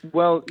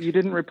 Well, you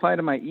didn't reply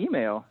to my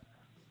email.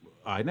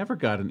 I never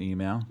got an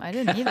email. I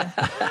didn't either.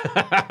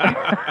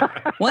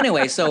 Well,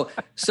 anyway, so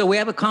we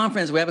have a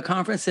conference. We have a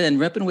conference in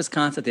Ripon,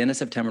 Wisconsin at the end of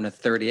September on the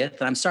 30th.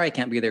 And I'm sorry I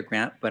can't be there,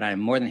 Grant, but I'm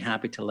more than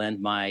happy to lend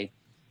my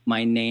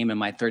name and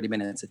my 30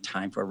 minutes of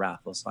time for a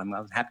raffle. So I'm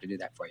happy to do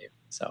that for you.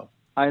 So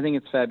I think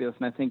it's fabulous.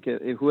 And I think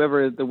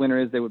whoever the winner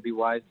is, they would be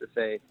wise to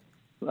say,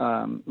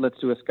 let's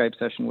do a Skype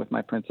session with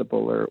my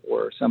principal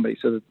or somebody,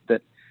 so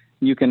that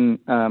you can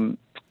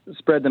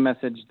spread the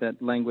message that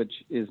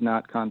language is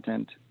not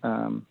content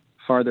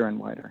farther and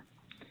wider.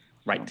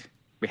 Right. So,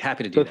 we're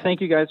happy to do that. So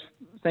thank you guys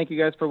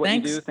for what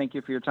you do. Thank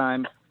you for your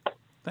time.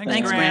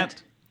 Thanks,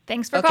 Grant.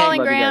 Thanks for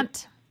calling,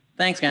 Grant.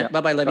 Thanks, Grant. Yeah.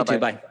 Bye-bye. Love you too.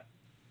 Bye.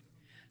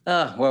 We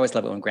always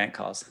love it when Grant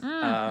calls.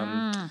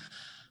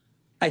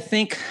 I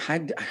think I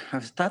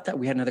thought that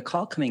we had another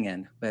call coming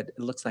in, but it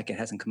looks like it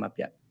hasn't come up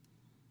yet.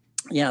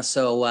 Yeah.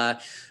 So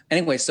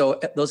anyway, so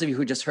those of you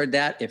who just heard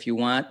that, if you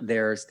want,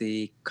 there's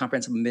the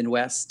Comprehensible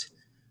Midwest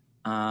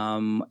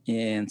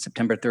in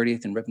September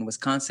 30th in Ripon,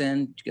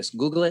 Wisconsin. Just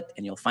Google it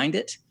and you'll find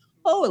it.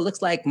 Oh, it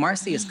looks like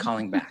Marcy is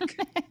calling back.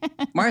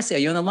 Marcy, are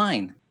you on the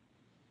line?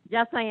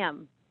 Yes, I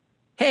am.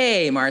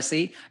 Hey,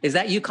 Marcy. Is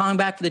that you calling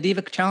back for the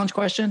Diva Challenge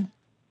question?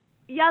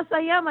 Yes, I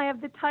am. I have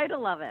the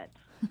title of it.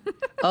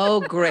 Oh,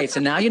 great. So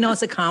now you know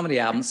it's a comedy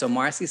album. So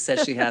Marcy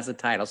says she has the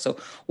title. So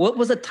what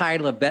was the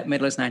title of Bette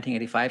Midler's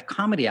 1985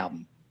 comedy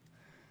album?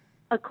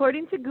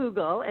 According to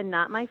Google, and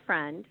not my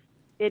friend,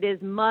 it is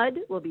Mud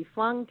Will Be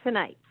Flung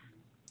Tonight.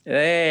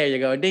 There you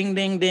go. Ding,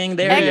 ding, ding.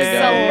 There Excellent.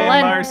 you go.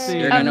 Marcy.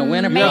 You're going to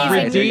win a You have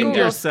prize. redeemed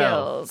Google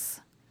yourself.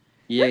 skills.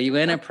 Yeah, you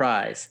win a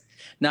prize.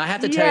 Now, I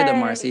have to tell you though, Yay.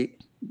 Marcy,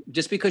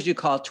 just because you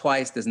call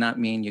twice does not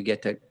mean you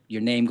get to,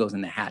 your name goes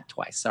in the hat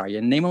twice. Sorry,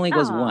 your name only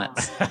goes Oh.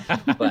 once.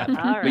 But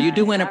you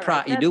do win a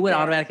prize. You That's do fair.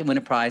 automatically win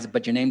a prize,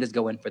 but your name does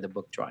go in for the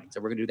book drawing. So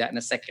we're going to do that in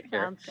a second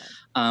here.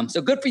 Sounds good.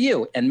 So good for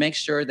you. And make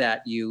sure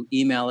that you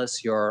email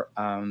us your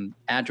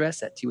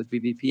address at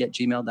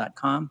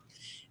teawithbbp@gmail.com.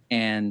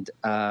 And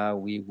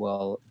we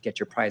will get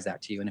your prize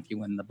out to you. And if you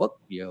win the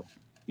book,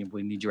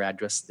 we need your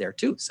address there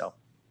too. So,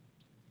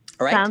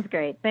 All right. Sounds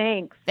great.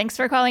 Thanks. Thanks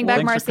for calling back,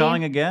 Thanks Marcy. for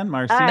calling again,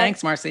 Marcy. All right.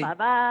 Thanks, Marcy.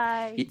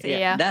 Bye-bye.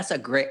 ya. That's a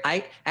great.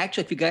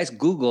 Actually, if you guys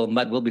Google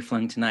 "Mud Will Be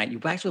Flung Tonight," you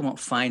actually won't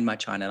find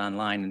much on it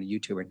online in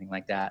YouTube or anything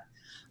like that.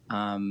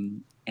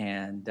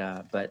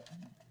 But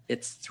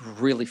it's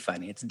really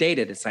funny. It's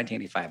dated. It's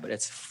 1985, but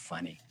it's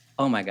funny.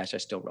 Oh my gosh, I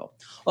still roll.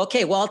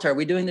 Okay, Walter, are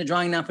we doing the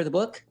drawing now for the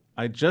book?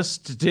 I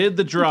just did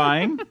the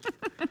drawing.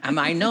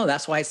 I know.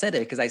 That's why I said it,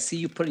 because I see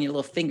you putting your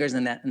little fingers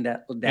in that.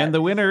 And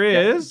the winner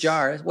is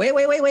jar. Wait.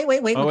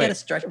 We gotta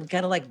start. We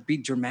gotta like be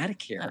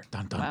dramatic here.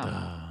 Dun, dun,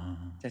 dun.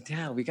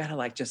 Yeah, we gotta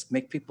like just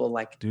make people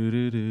like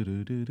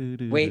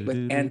Do-do-do-do-do-do-do-do-do. wait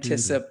with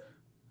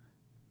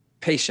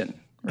anticipation,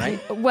 right?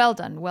 Well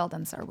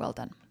done, sir. Well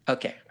done.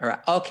 Okay. All right.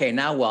 Okay.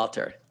 Now,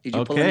 Walter, did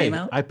you pull the name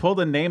out? I pulled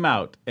a name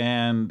out,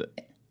 and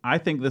I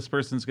think this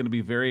person's going to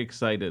be very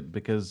excited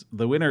because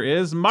the winner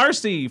is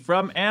Marcy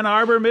from Ann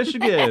Arbor,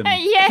 Michigan.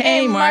 Yay,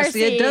 Hey,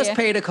 Marcy, it does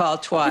pay to call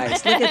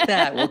twice. Look at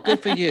that. Well,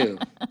 good for you.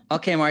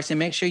 Okay, Marcy,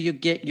 make sure you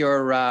get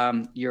your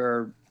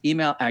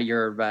email, what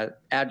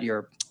do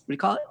you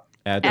call it?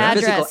 Address.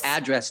 Physical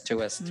address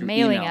to us through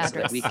Mailing email so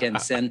address. that we can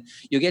send.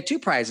 You get 2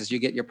 prizes. You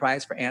get your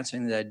prize for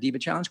answering the Diva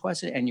Challenge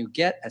question, and you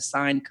get a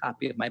signed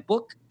copy of my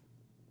book.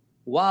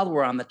 While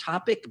we're on the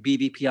topic,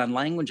 BVP on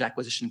Language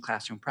Acquisition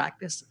Classroom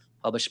Practice,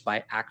 published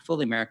by ACTFL,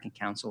 the American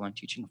Council on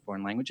Teaching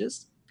Foreign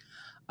Languages.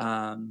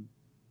 And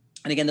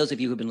again, those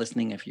of you who've been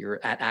listening, if you're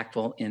at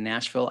ACTFL in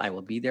Nashville, I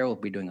will be there. We'll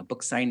be doing a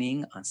book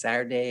signing on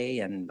Saturday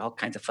and all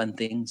kinds of fun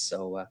things.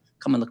 So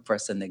come and look for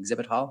us in the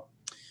exhibit hall.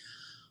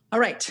 All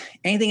right.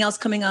 Anything else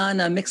coming on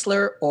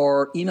Mixler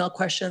or email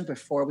question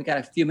before we got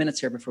a few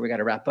minutes here before we got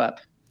to wrap up?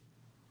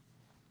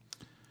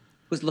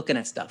 Who's looking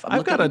at stuff?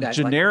 I've got a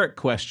generic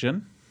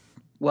question.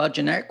 Well,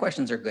 generic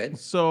questions are good.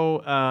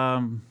 So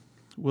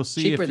we'll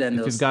see if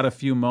you've got a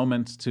few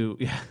moments to.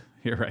 Yeah,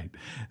 you're right.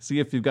 See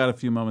if you've got a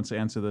few moments to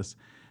answer this.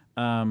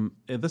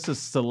 This is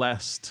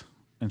Celeste,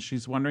 and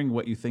she's wondering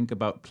what you think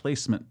about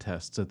placement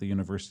tests at the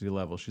university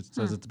level. She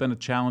says it's been a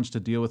challenge to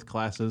deal with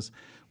classes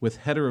with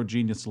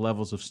heterogeneous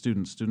levels of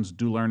students. Students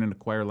do learn and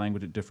acquire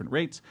language at different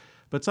rates,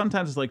 but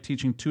sometimes it's like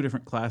teaching 2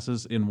 different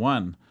classes in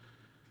one.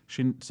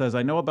 She says,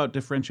 I know about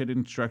differentiated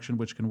instruction,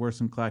 which can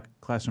worsen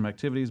classroom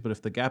activities, but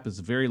if the gap is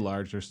very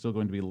large, there's still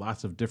going to be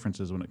lots of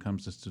differences when it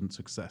comes to student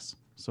success.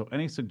 So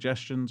any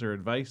suggestions or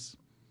advice?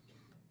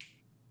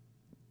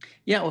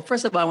 Yeah, well,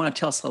 first of all, I want to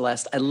tell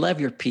Celeste, I love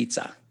your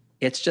pizza.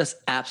 It's just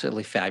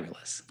absolutely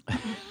fabulous.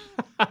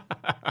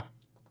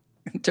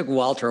 It took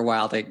Walter a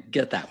while to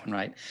get that one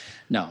right.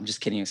 No, I'm just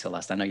kidding you,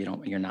 Celeste. I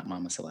know you're not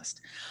Mama Celeste.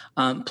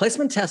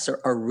 Placement tests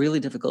are really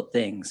difficult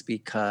things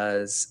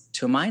because,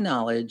 to my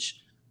knowledge,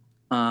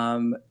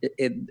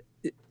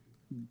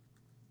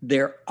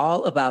 they're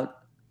all about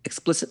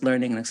explicit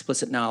learning and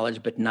explicit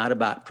knowledge, but not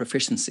about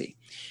proficiency.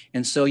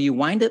 And so you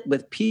wind up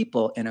with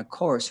people in a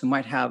course who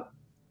might have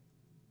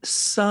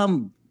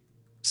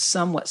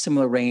somewhat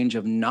similar range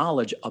of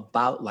knowledge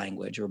about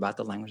language or about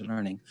the language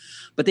learning,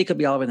 but they could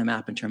be all over the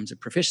map in terms of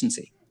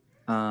proficiency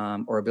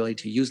or ability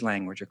to use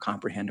language or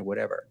comprehend or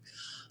whatever.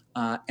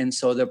 And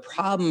so the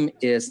problem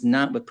is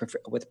not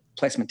with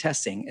placement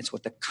testing, it's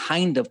with the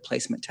kind of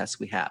placement tests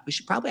we have. We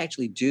should probably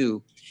actually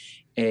do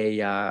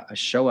a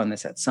show on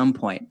this at some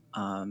point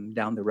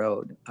down the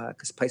road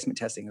because placement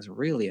testing is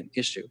really an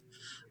issue,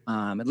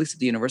 at least at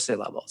the university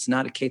level. It's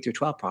not a K through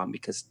 12 problem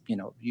because,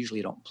 usually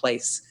you don't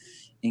place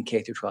in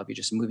K through 12. You're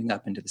just moving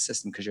up into the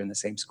system because you're in the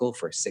same school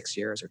for 6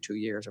 years or 2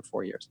 years or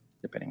 4 years,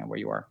 depending on where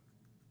you are.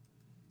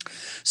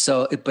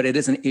 So, but it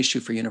is an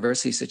issue for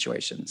university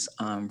situations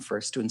for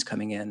students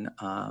coming in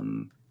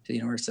to the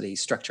university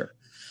structure.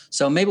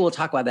 So maybe we'll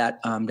talk about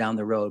that down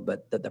the road.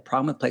 But the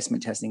problem with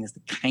placement testing is the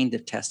kind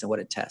of test and what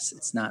it tests.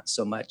 It's not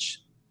so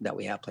much that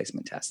we have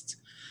placement tests.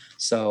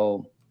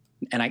 So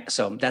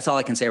that's all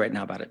I can say right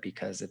now about it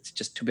because it's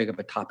just too big of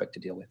a topic to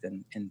deal with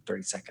in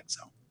 30 seconds.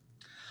 So,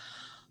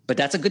 but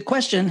that's a good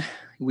question.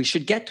 We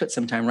should get to it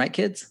sometime, right,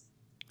 kids?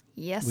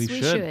 Yes, we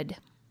should.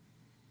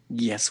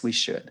 Yes, we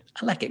should.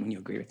 I like it when you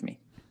agree with me.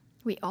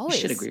 We always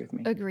should agree with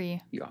me.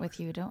 With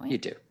you, don't we? You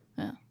do.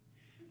 Yeah.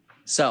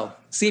 So,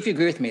 see if you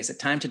agree with me. Is it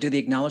time to do the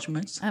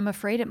acknowledgments? I'm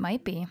afraid it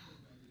might be.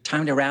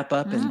 Time to wrap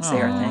up and say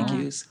our thank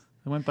yous.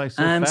 It went by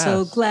so I'm fast.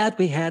 so glad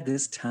we had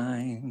this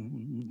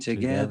time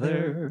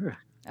together.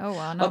 Oh,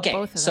 wow. Not okay,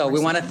 both of them so are we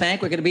want to singing.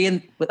 thank, we're going to be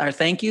in with our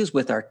thank yous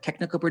with our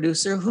technical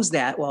producer. Who's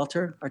that,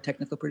 Walter, our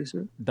technical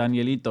producer?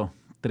 Danielito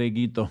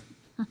Treguito.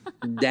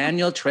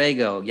 Daniel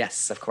Trego.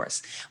 Yes, of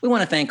course. We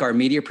want to thank our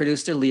media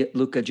producer,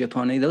 Luca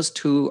Giappone. Those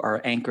two are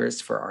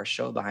anchors for our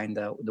show behind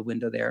the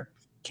window there.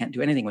 Can't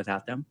do anything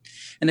without them.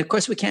 And of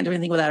course, we can't do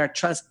anything without our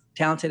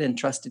talented and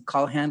trusted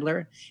call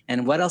handler.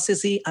 And what else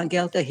is he,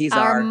 Angelta? He's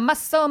our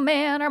muscle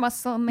man,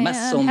 Muscle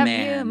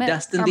man,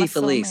 Dustin D.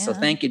 Felice. So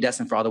thank you,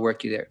 Dustin, for all the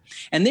work you do.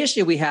 And this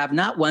year we have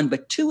not one,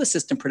 but 2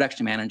 assistant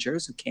production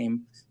managers who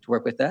came to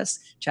work with us,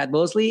 Chad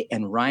Mosley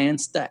and Ryan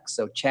Stuck.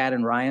 So Chad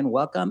and Ryan,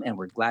 welcome, and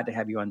we're glad to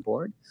have you on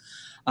board.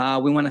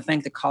 We want to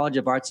thank the College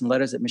of Arts and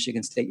Letters at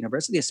Michigan State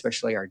University,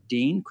 especially our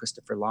dean,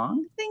 Christopher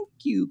Long. Thank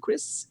you,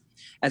 Chris.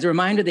 As a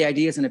reminder, the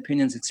ideas and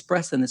opinions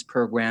expressed in this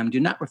program do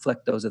not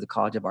reflect those of the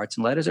College of Arts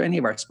and Letters or any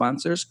of our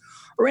sponsors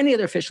or any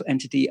other official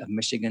entity of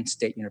Michigan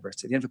State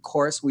University. And of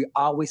course, we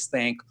always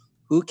thank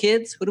who,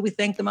 kids? Who do we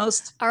thank the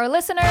most? Our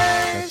listeners.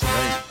 That's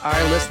right.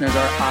 Our listeners,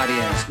 our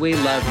audience. We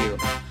love you.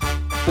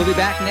 We'll be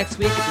back next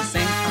week at the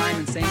same time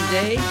and same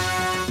day.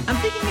 I'm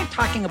thinking of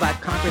talking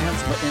about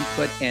comprehensible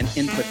input and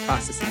input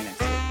processing next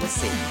week. We'll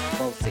see.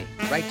 We'll see.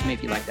 Write to me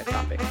if you like that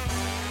topic.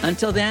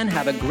 Until then,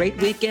 have a great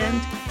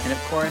weekend. And of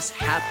course,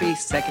 happy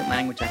second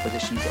language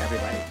acquisition to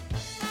everybody.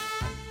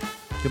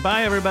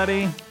 Goodbye,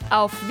 everybody.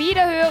 Auf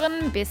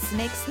Wiederhören. Bis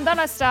nächsten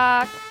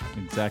Donnerstag.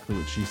 Exactly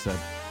what she said.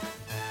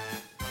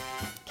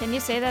 Can you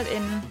say that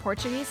in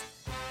Portuguese?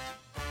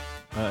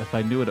 If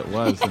I knew what it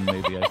was, then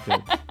maybe I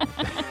could.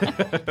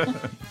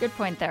 Good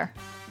point there.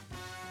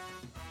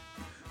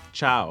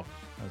 Ciao.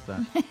 How's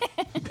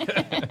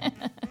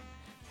that?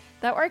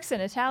 That works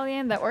in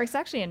Italian. That works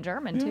actually in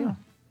German, too.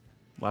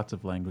 Lots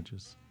of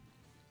languages.